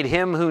he made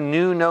him who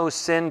knew no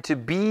sin to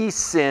be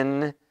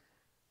sin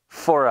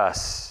for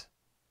us.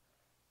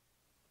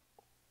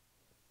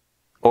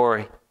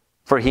 Or,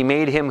 for he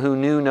made him who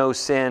knew no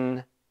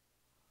sin,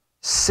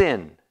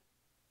 sin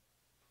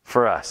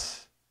for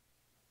us,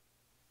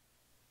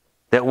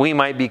 that we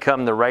might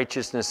become the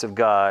righteousness of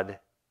God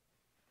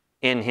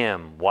in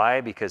him.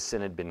 Why? Because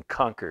sin had been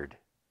conquered.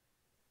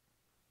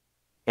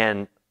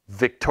 And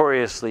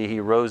victoriously he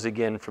rose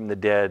again from the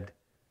dead,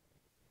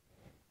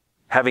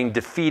 having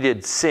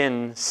defeated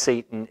sin,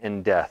 Satan,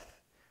 and death.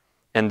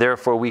 And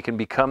therefore we can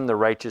become the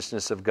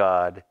righteousness of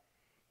God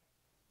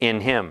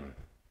in him.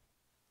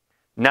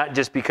 Not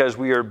just because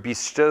we are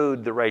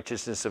bestowed the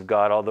righteousness of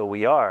God, although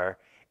we are,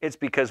 it's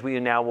because we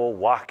now will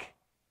walk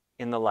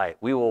in the light.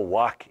 We will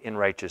walk in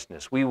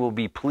righteousness. We will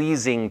be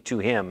pleasing to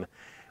him.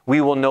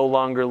 We will no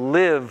longer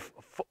live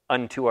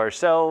unto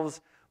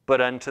ourselves,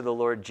 but unto the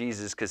Lord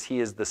Jesus, because he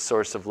is the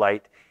source of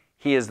light.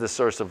 He is the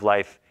source of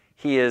life.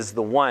 He is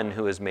the one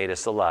who has made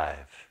us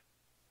alive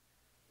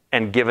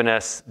and given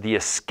us the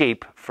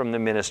escape from the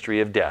ministry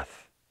of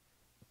death.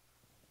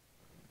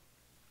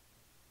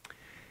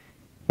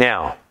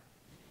 Now,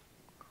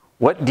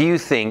 what do you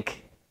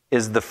think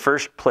is the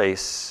first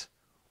place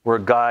where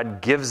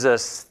God gives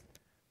us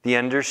the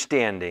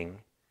understanding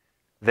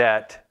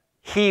that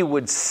he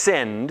would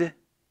send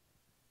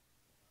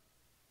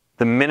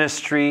the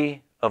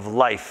ministry of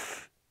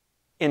life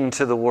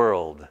into the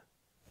world.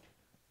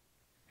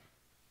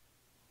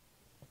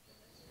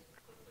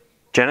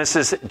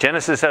 Genesis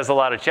has a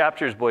lot of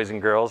chapters, boys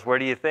and girls. Where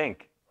do you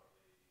think?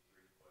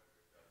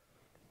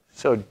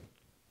 So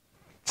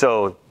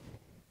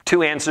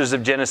 2 answers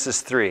of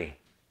Genesis 3.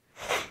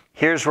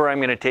 Here's where I'm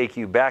going to take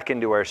you back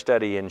into our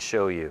study and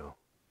show you.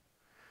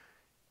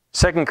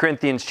 2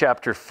 Corinthians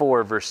chapter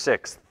 4, verse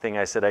 6, the thing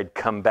I said I'd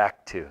come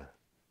back to.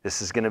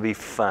 This is going to be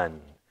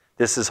fun.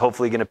 This is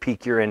hopefully going to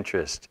pique your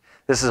interest.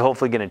 This is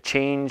hopefully going to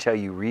change how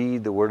you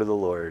read the word of the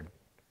Lord.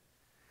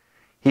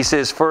 He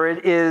says, "For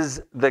it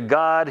is the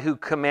God who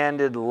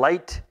commanded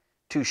light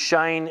to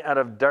shine out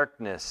of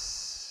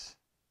darkness."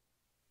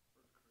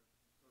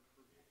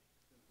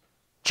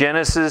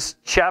 Genesis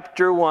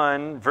chapter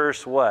 1,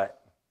 verse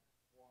what?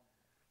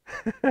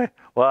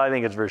 Well, I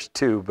think it's verse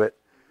 2, but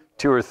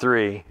 2 or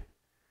 3.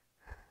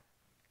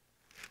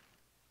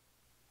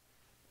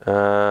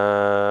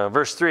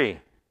 Verse 3.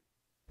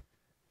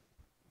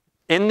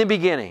 In the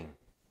beginning,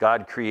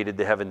 God created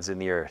the heavens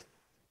and the earth.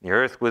 The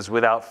earth was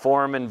without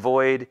form and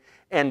void,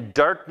 and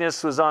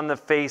darkness was on the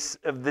face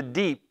of the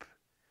deep.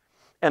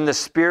 And the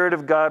Spirit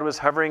of God was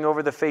hovering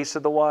over the face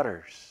of the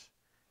waters.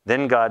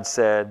 Then God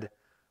said,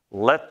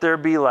 "Let there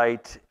be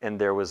light," and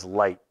there was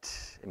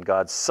light. And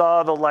God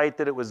saw the light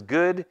that it was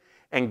good,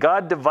 and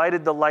God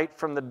divided the light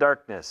from the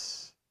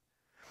darkness.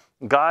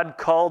 God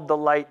called the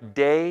light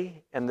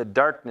day, and the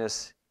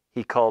darkness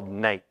he called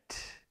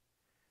night.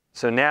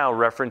 So now,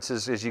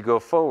 references as you go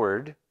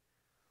forward,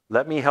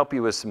 let me help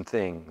you with some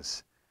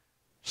things.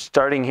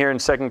 Starting here in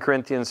 2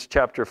 Corinthians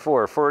chapter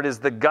 4, "For it is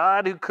the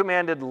God who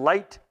commanded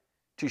light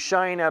to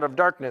shine out of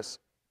darkness."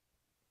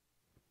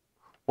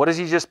 What has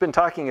he just been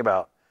talking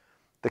about?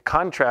 The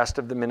contrast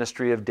of the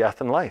ministry of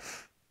death and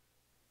life.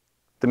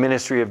 The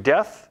ministry of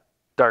death,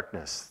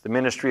 darkness. The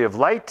ministry of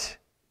light,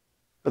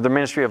 or the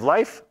ministry of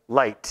life,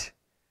 light.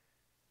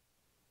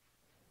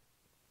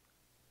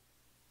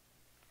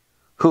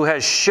 Who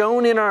has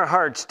shone in our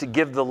hearts to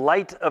give the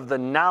light of the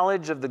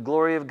knowledge of the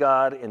glory of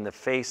God in the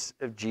face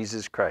of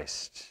Jesus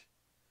Christ.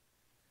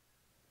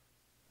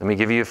 Let me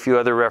give you a few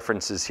other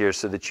references here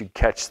so that you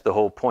catch the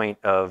whole point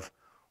of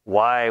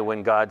why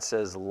when God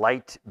says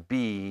light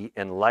be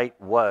and light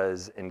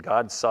was, and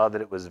God saw that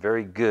it was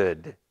very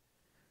good,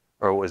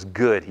 or it was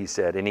good, he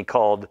said, and he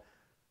called,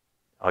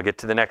 I'll get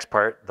to the next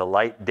part, the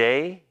light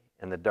day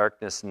and the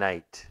darkness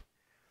night.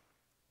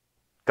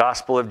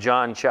 Gospel of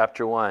John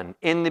chapter 1.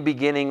 In the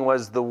beginning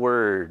was the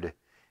Word,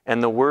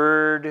 and the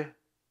Word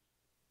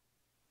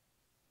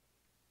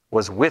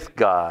was with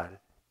God,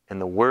 and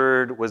the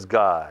Word was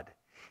God.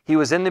 He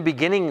was in the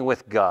beginning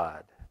with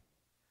God.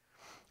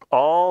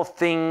 All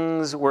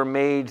things were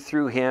made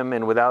through him,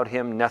 and without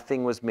him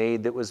nothing was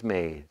made that was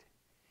made.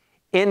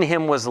 In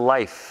him was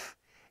life,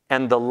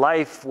 and the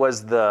life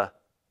was the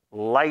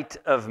light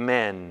of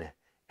men,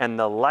 and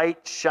the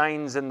light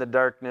shines in the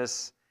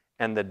darkness,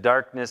 and the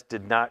darkness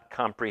did not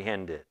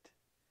comprehend it.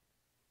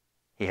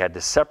 He had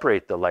to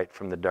separate the light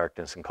from the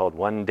darkness and called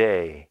one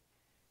day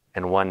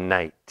and one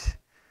night.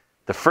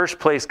 The first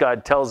place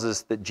God tells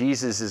us that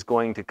Jesus is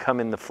going to come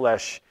in the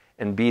flesh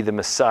and be the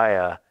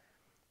Messiah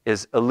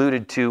is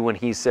alluded to when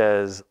he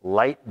says,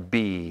 "Light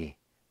be,"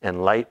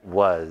 and light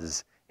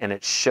was, and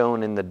it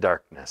shone in the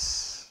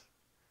darkness.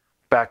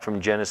 Back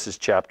from Genesis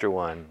chapter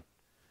 1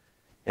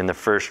 in the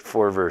first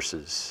 4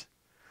 verses.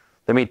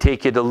 Let me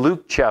take you to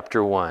Luke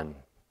chapter 1.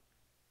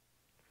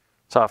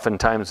 It's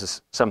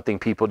oftentimes something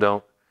people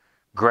don't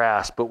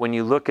grasp, but when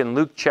you look in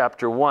Luke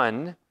chapter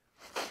 1,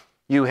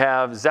 you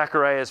have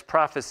Zechariah's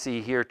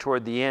prophecy here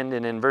toward the end,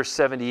 and in verse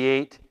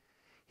 78,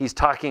 he's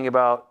talking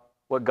about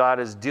what God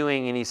is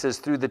doing, and he says,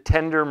 "Through the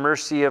tender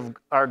mercy of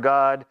our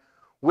God,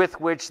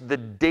 with which the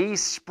day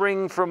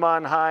spring from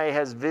on high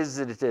has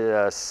visited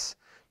us,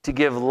 to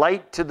give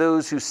light to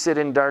those who sit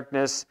in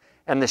darkness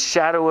and the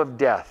shadow of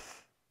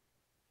death,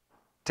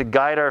 to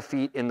guide our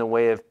feet in the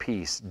way of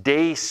peace."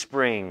 Day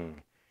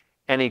spring.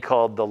 And he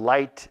called the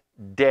light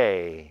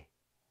day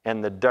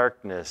and the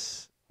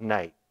darkness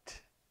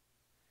night.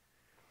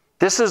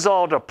 This is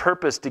all to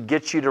purpose to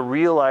get you to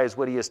realize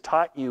what he has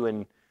taught you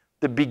in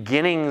the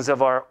beginnings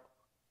of our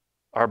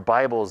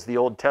Bibles, the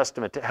Old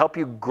Testament, to help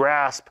you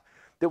grasp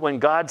that when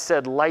God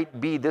said light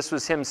be, this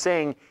was him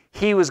saying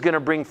he was going to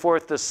bring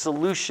forth the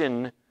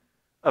solution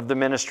of the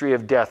ministry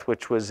of death,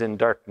 which was in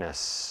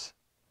darkness.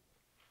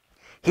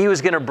 He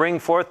was going to bring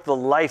forth the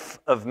life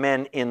of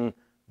men in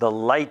the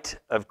light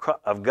of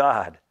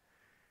God.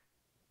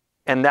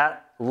 And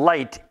that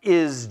light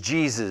is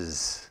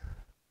Jesus.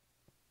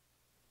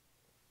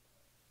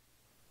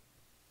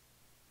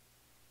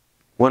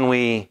 When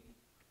we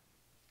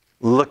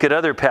look at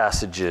other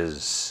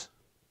passages,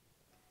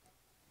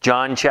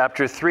 John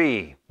chapter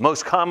 3,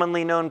 most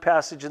commonly known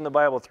passage in the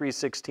Bible,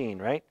 3:16,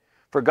 right?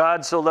 "For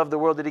God so loved the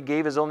world that he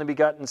gave his only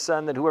begotten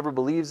Son, that whoever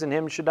believes in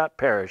him should not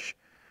perish,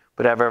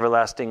 but have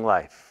everlasting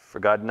life. For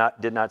God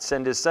did not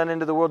send his Son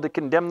into the world to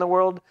condemn the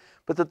world,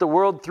 but that the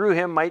world through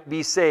him might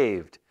be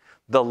saved.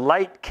 The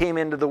light came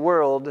into the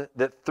world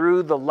that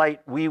through the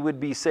light we would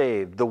be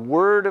saved. The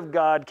Word of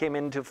God came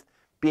into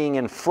being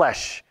in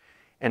flesh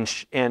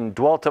and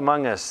dwelt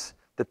among us,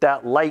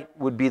 that light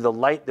would be the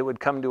light that would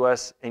come to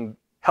us and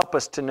help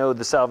us to know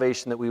the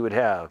salvation that we would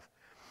have.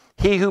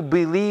 He who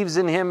believes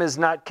in him is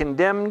not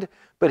condemned,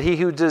 but he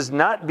who does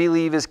not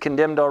believe is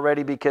condemned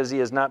already because he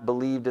has not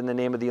believed in the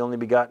name of the only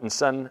begotten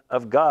Son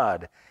of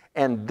God.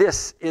 And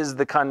this is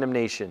the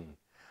condemnation,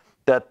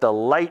 that the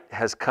light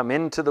has come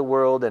into the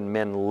world and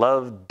men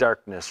loved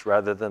darkness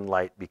rather than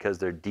light because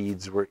their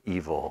deeds were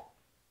evil.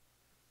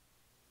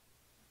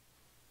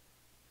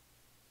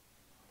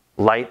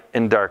 Light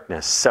and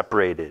darkness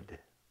separated.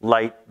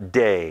 Light,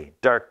 day.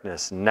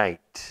 Darkness,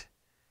 night.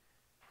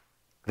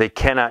 They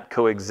cannot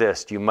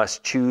coexist. You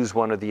must choose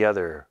one or the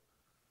other.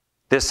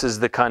 This is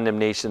the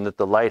condemnation, that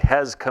the light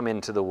has come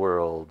into the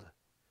world,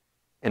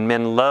 and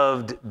men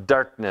loved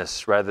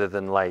darkness rather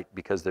than light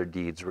because their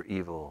deeds were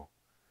evil.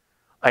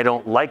 I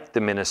don't like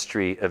the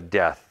ministry of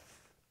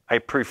death. I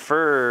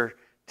prefer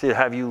to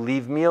have you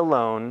leave me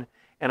alone,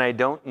 and I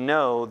don't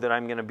know that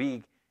I'm going to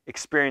be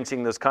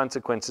experiencing those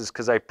consequences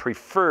because I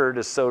prefer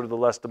to sow to the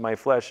lust of my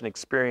flesh and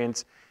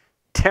experience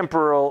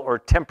temporal or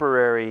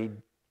temporary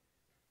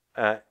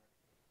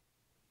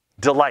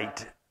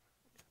delight.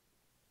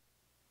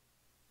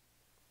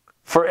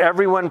 For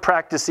everyone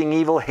practicing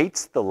evil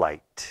hates the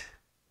light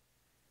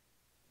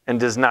and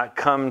does not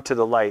come to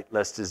the light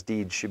lest his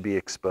deeds should be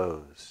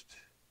exposed.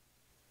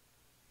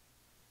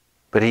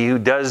 But he who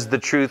does the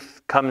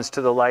truth comes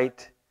to the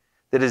light,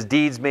 that his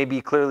deeds may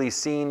be clearly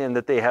seen and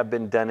that they have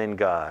been done in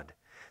God.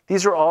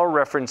 These are all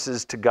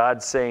references to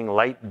God saying,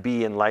 light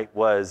be and light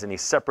was, and he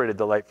separated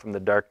the light from the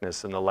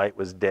darkness, and the light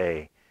was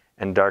day,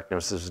 and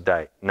darkness was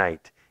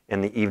night,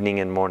 and the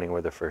evening and morning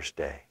were the first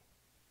day.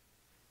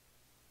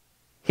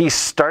 He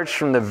starts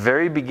from the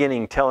very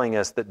beginning telling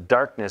us that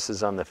darkness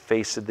is on the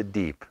face of the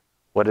deep.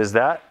 What is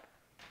that?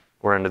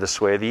 We're under the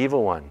sway of the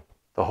evil one.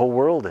 The whole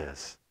world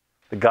is.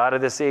 The God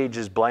of this age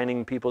is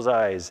blinding people's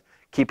eyes,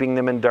 keeping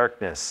them in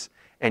darkness.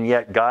 And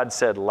yet God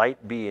said,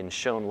 light be, and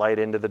shone light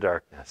into the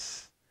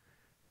darkness.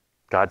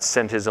 God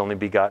sent his only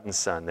begotten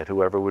Son, that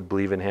whoever would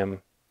believe in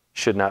him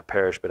should not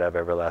perish but have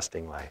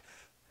everlasting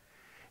life.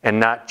 And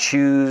not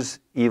choose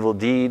evil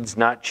deeds,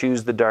 not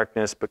choose the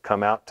darkness, but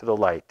come out to the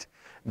light.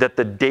 That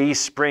the day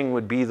spring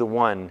would be the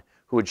one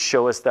who would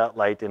show us that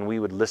light, and we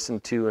would listen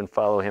to and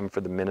follow him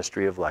for the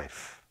ministry of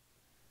life.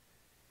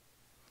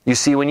 You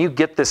see, when you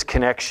get this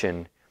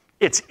connection,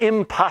 it's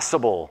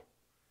impossible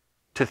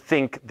to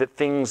think that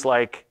things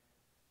like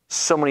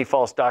so many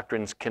false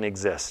doctrines can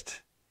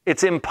exist.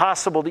 It's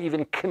impossible to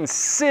even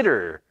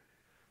consider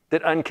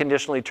that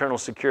unconditional eternal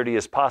security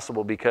is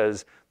possible,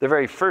 because the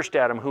very first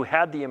Adam, who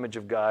had the image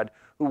of God,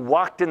 who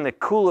walked in the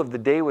cool of the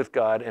day with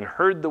God and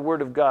heard the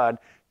word of God,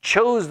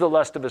 chose the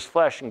lust of his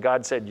flesh, and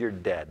God said, you're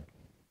dead.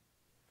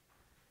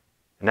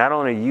 Not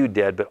only are you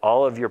dead, but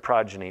all of your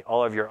progeny,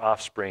 all of your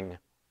offspring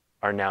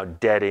are now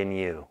dead in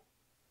you.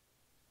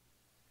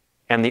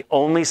 And the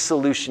only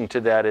solution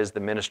to that is the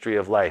ministry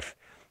of life.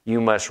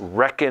 You must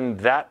reckon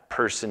that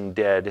person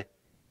dead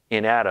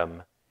in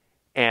Adam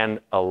and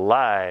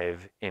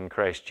alive in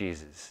Christ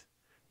Jesus.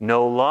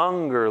 No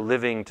longer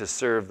living to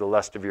serve the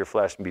lust of your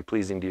flesh and be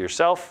pleasing to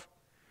yourself,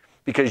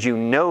 because you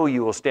know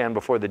you will stand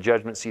before the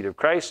judgment seat of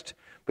Christ,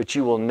 but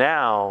you will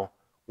now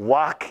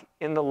walk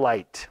in the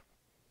light.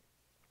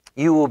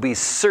 You will be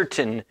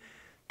certain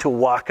to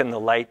walk in the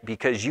light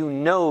because you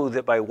know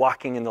that by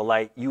walking in the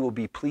light, you will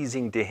be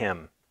pleasing to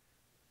him.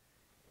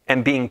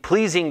 And being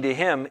pleasing to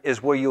him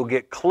is where you'll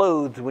get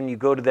clothed when you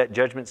go to that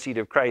judgment seat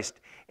of Christ.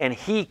 And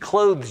he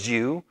clothes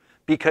you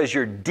because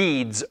your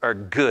deeds are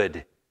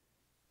good.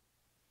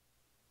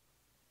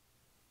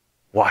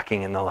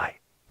 Walking in the light.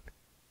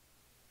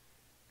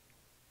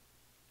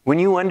 When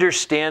you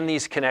understand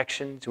these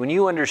connections, when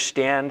you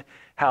understand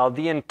how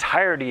the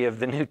entirety of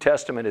the New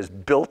Testament is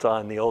built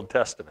on the Old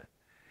Testament,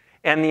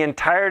 and the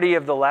entirety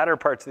of the latter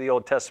parts of the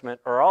Old Testament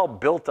are all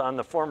built on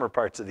the former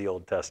parts of the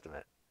Old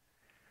Testament,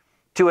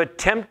 to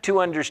attempt to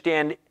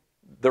understand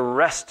the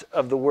rest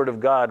of the Word of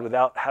God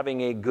without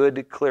having a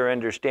good, clear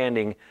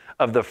understanding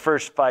of the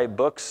first 5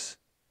 books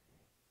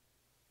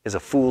is a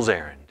fool's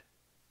errand.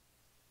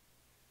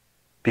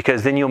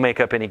 Because then you'll make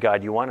up any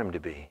God you want him to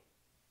be.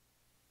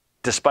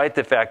 Despite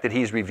the fact that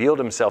he's revealed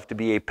himself to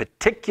be a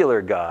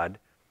particular God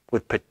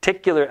with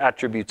particular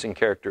attributes and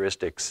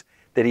characteristics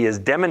that he has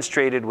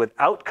demonstrated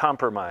without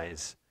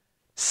compromise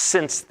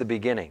since the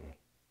beginning.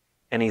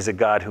 And he's a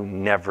God who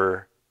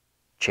never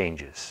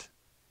changes.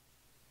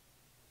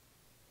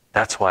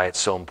 That's why it's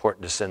so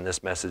important to send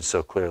this message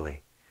so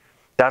clearly.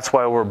 That's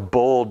why we're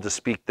bold to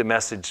speak the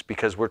message,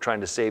 because we're trying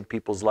to save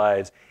people's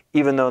lives,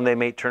 even though they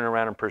may turn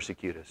around and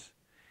persecute us,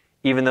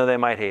 even though they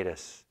might hate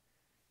us,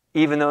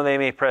 even though they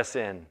may press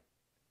in,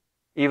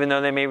 even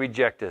though they may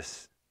reject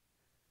us.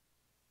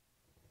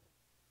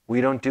 We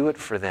don't do it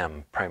for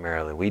them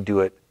primarily. We do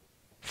it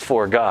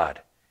for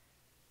God.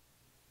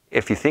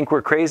 If you think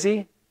we're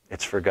crazy,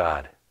 it's for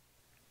God.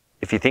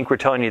 If you think we're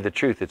telling you the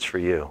truth, it's for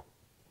you.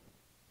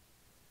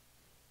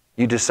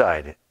 You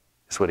decide.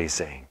 is what he's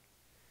saying.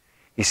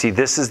 You see,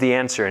 this is the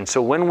answer. And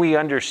so when we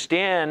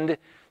understand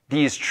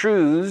these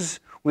truths,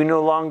 we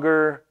no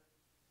longer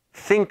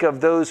think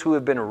of those who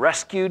have been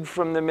rescued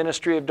from the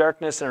ministry of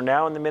darkness and are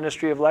now in the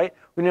ministry of light.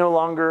 We no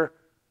longer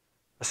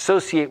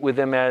associate with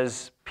them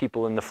as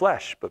people in the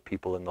flesh, but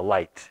people in the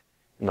light,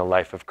 in the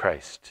life of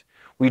Christ.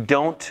 We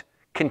don't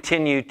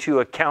continue to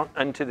account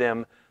unto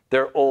them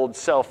their old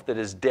self that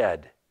is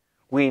dead.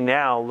 We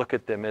now look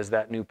at them as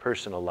that new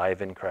person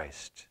alive in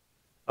Christ,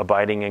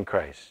 abiding in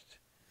Christ.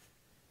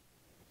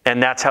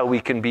 And that's how we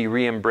can be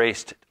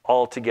re-embraced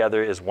all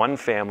together as one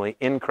family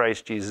in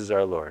Christ Jesus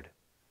our Lord.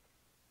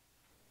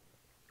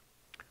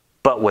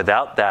 But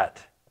without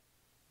that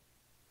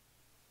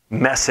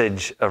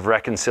message of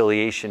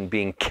reconciliation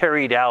being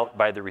carried out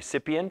by the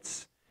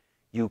recipients,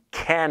 you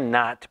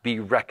cannot be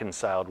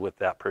reconciled with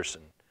that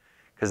person,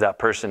 because that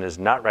person is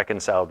not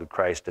reconciled with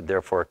Christ and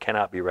therefore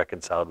cannot be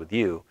reconciled with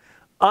you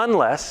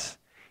unless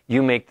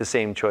you make the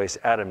same choice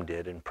Adam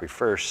did and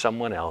prefer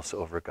someone else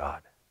over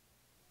God.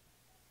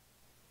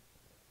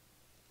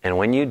 And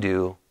when you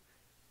do,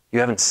 you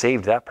haven't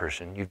saved that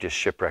person, you've just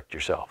shipwrecked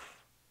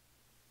yourself.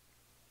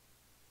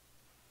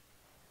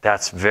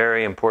 That's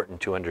very important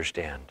to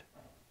understand.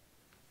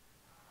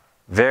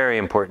 Very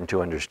important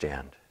to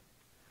understand.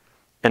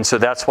 And so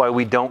that's why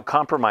we don't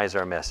compromise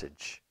our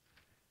message.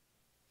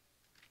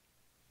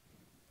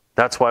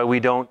 That's why we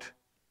don't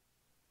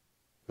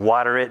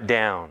water it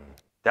down.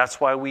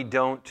 That's why we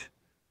don't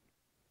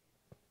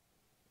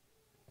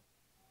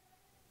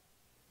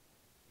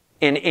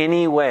in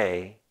any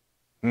way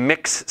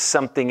mix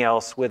something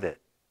else with it.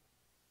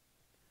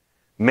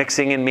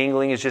 Mixing and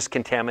mingling is just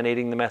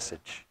contaminating the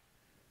message.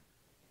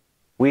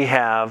 We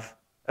have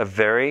a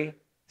very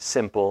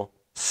simple,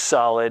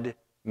 solid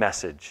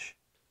message.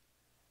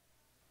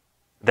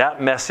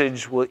 That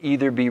message will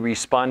either be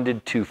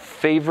responded to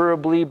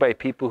favorably by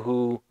people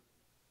who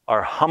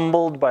are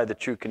humbled by the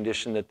true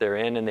condition that they're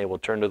in and they will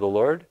turn to the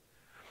Lord,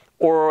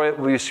 or it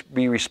will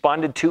be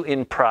responded to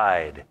in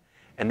pride,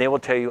 and they will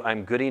tell you,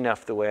 I'm good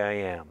enough the way I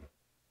am.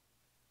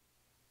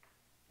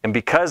 And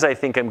because I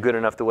think I'm good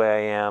enough the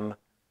way I am,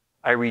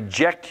 I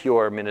reject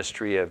your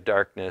ministry of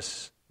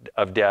darkness,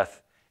 of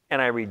death,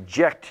 and I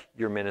reject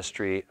your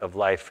ministry of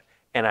life,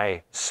 and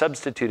I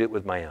substitute it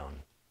with my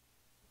own.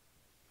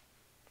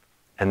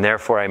 And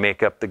therefore I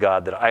make up the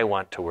God that I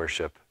want to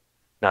worship,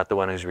 not the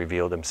one who's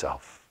revealed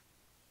himself.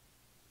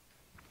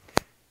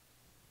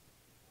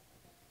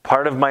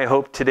 Part of my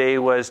hope today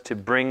was to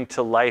bring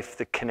to life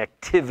the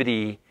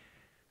connectivity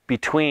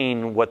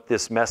between what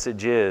this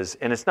message is,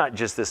 and it's not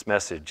just this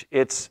message,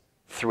 it's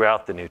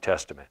throughout the New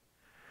Testament.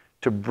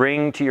 To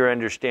bring to your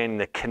understanding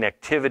the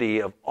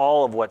connectivity of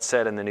all of what's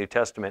said in the New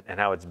Testament and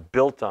how it's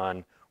built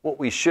on what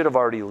we should have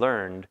already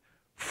learned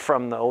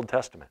from the Old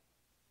Testament.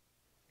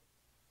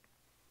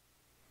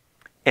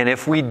 And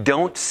if we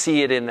don't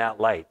see it in that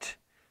light,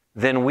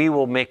 then we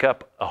will make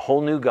up a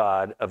whole new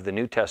God of the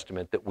New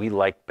Testament that we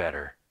like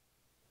better.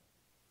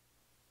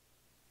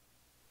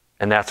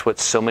 And that's what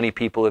so many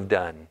people have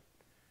done,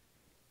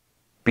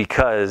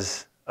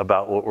 because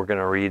about what we're going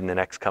to read in the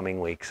next coming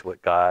weeks,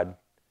 what God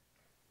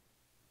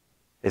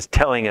is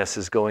telling us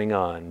is going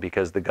on,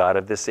 because the God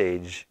of this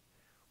age,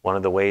 one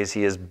of the ways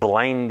he is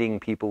blinding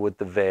people with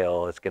the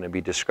veil is going to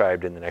be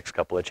described in the next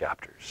couple of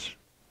chapters.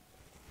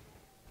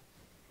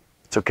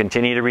 So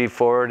continue to read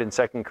forward in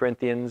 2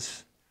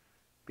 Corinthians,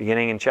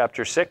 beginning in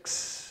chapter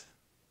 6.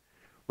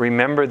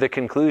 Remember, the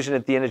conclusion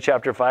at the end of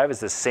chapter 5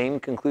 is the same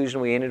conclusion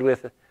we ended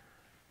with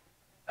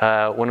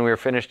when we were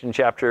finished in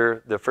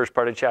the first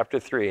part of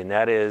chapter 3, and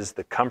that is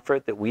the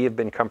comfort that we have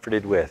been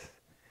comforted with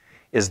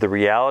is the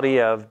reality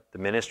of the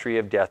ministry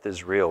of death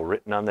is real,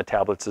 written on the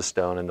tablets of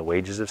stone, and the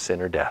wages of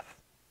sin are death.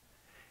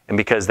 And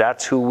because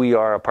that's who we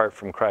are apart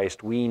from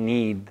Christ, we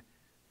need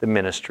the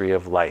ministry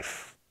of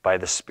life by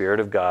the Spirit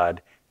of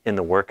God in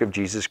the work of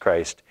Jesus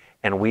Christ,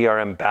 and we are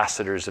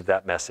ambassadors of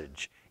that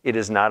message. It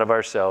is not of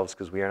ourselves,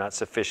 because we are not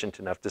sufficient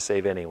enough to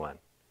save anyone.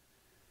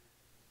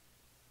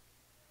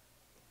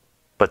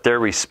 But their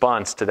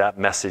response to that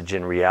message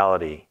in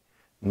reality,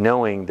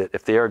 knowing that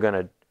if they are going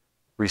to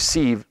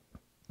receive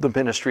the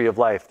ministry of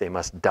life, they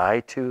must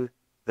die to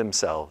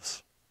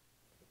themselves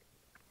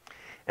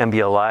and be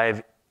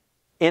alive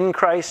in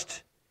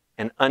Christ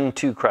and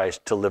unto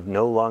Christ, to live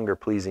no longer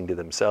pleasing to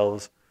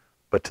themselves,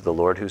 but to the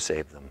Lord who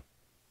saved them.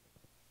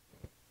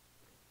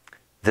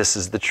 This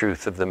is the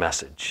truth of the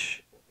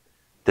message.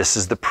 This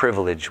is the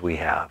privilege we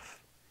have.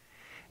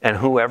 And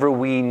whoever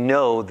we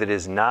know that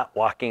is not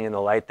walking in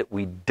the light, that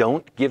we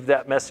don't give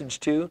that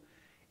message to,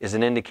 is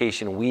an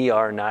indication we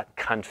are not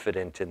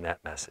confident in that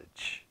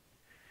message.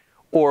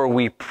 Or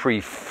we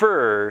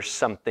prefer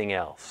something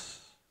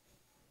else.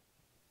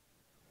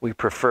 We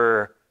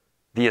prefer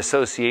the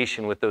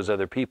association with those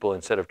other people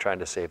instead of trying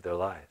to save their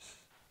lives.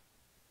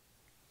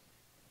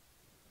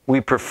 We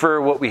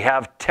prefer what we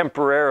have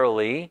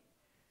temporarily,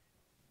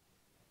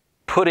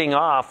 putting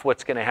off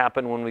what's going to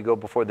happen when we go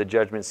before the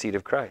judgment seat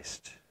of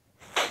Christ.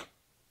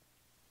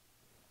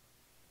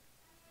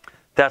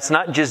 That's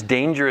not just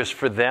dangerous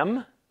for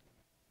them.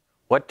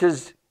 What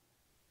does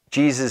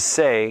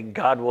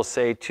God will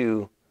say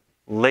to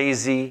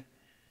lazy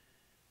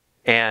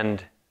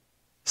and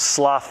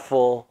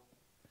slothful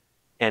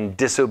and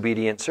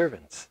disobedient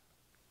servants,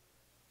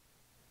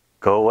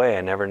 go away,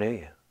 I never knew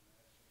you.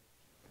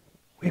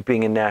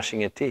 Weeping and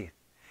gnashing of teeth.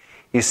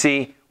 You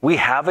see, we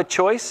have a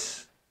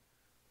choice,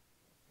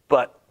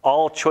 but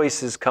all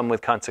choices come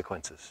with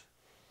consequences.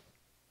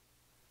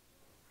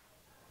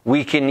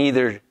 We can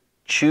either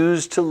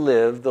choose to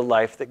live the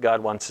life that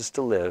God wants us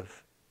to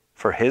live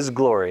for His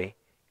glory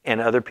and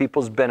other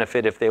people's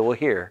benefit if they will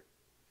hear.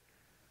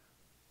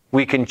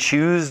 We can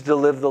choose to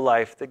live the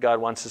life that God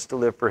wants us to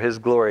live for His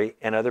glory,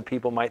 and other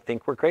people might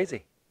think we're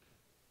crazy.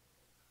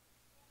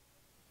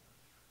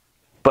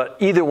 But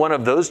either one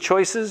of those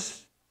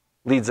choices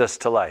leads us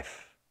to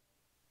life.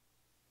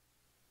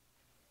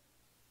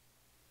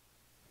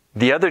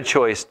 The other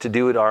choice, to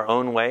do it our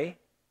own way,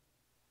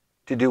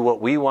 to do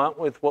what we want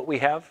with what we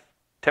have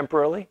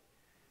temporarily,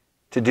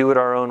 to do it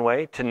our own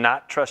way, to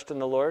not trust in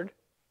the Lord,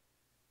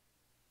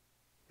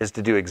 is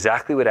to do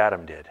exactly what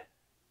Adam did.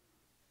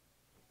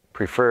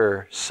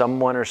 Prefer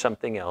someone or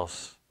something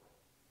else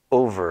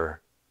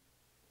over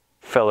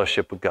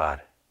fellowship with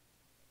God.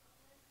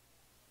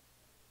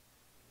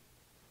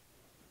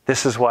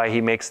 This is why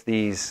he makes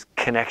these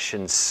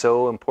connections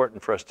so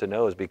important for us to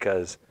know, is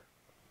because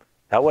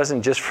that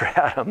wasn't just for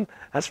Adam,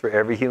 that's for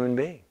every human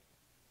being.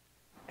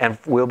 And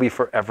will be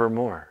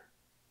forevermore.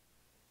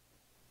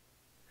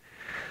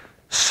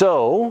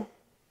 So,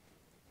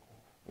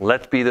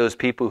 let's be those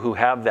people who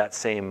have that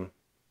same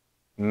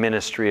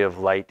ministry of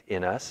light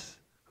in us,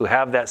 who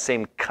have that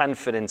same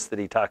confidence that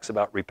he talks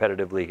about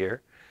repetitively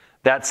here,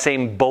 that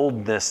same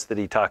boldness that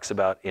he talks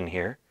about in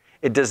here.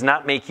 It does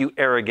not make you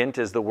arrogant,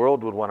 as the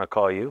world would want to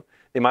call you.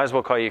 They might as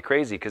well call you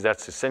crazy, because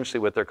that's essentially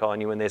what they're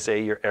calling you when they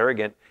say you're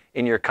arrogant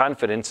in your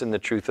confidence in the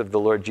truth of the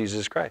Lord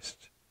Jesus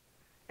Christ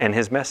and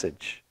his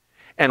message,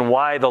 and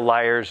why the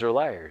liars are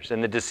liars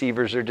and the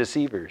deceivers are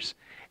deceivers,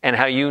 and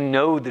how you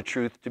know the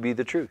truth to be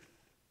the truth.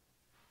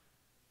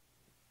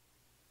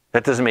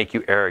 That doesn't make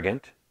you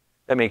arrogant.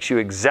 That makes you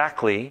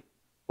exactly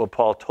what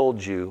Paul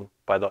told you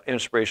by the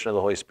inspiration of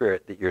the Holy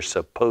Spirit that you're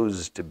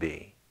supposed to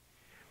be.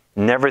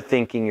 Never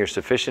thinking you're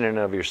sufficient in and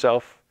of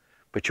yourself,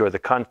 but you're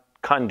the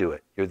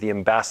conduit, you're the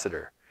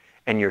ambassador,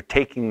 and you're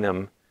taking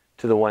them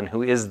to the one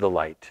who is the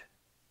light.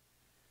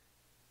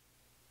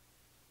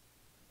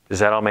 Does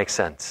that all make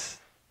sense?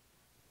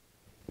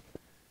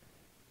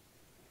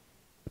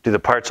 Do the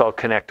parts all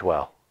connect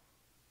well?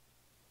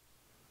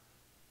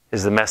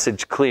 Is the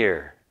message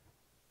clear?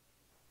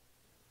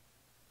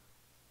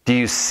 Do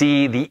you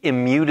see the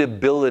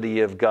immutability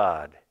of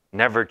God?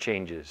 Never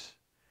changes,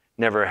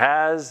 never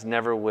has,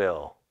 never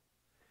will.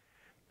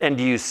 And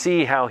do you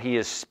see how he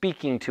is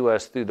speaking to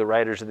us through the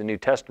writers of the New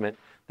Testament,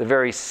 the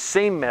very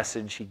same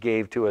message he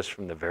gave to us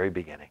from the very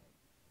beginning?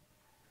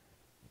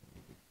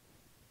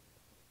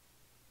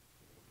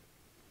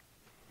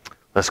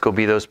 Let's go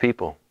be those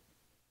people.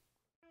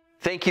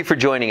 Thank you for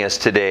joining us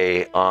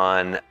today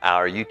on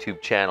our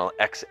YouTube channel,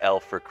 XL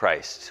for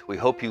Christ. We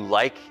hope you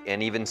like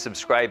and even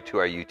subscribe to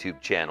our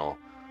YouTube channel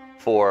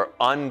for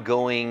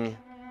ongoing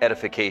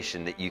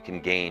edification that you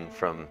can gain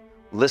from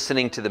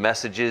listening to the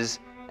messages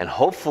and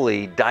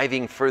hopefully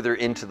diving further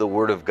into the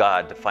Word of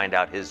God to find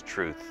out His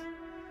truth.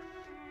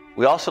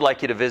 We also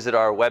like you to visit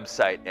our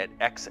website at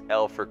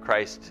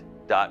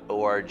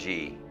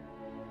xlforchrist.org.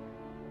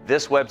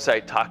 This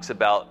website talks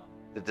about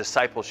the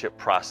discipleship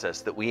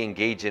process that we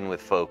engage in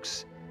with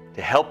folks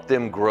to help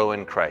them grow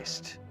in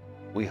Christ.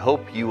 We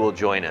hope you will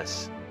join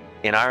us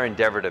in our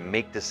endeavor to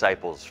make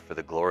disciples for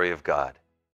the glory of God.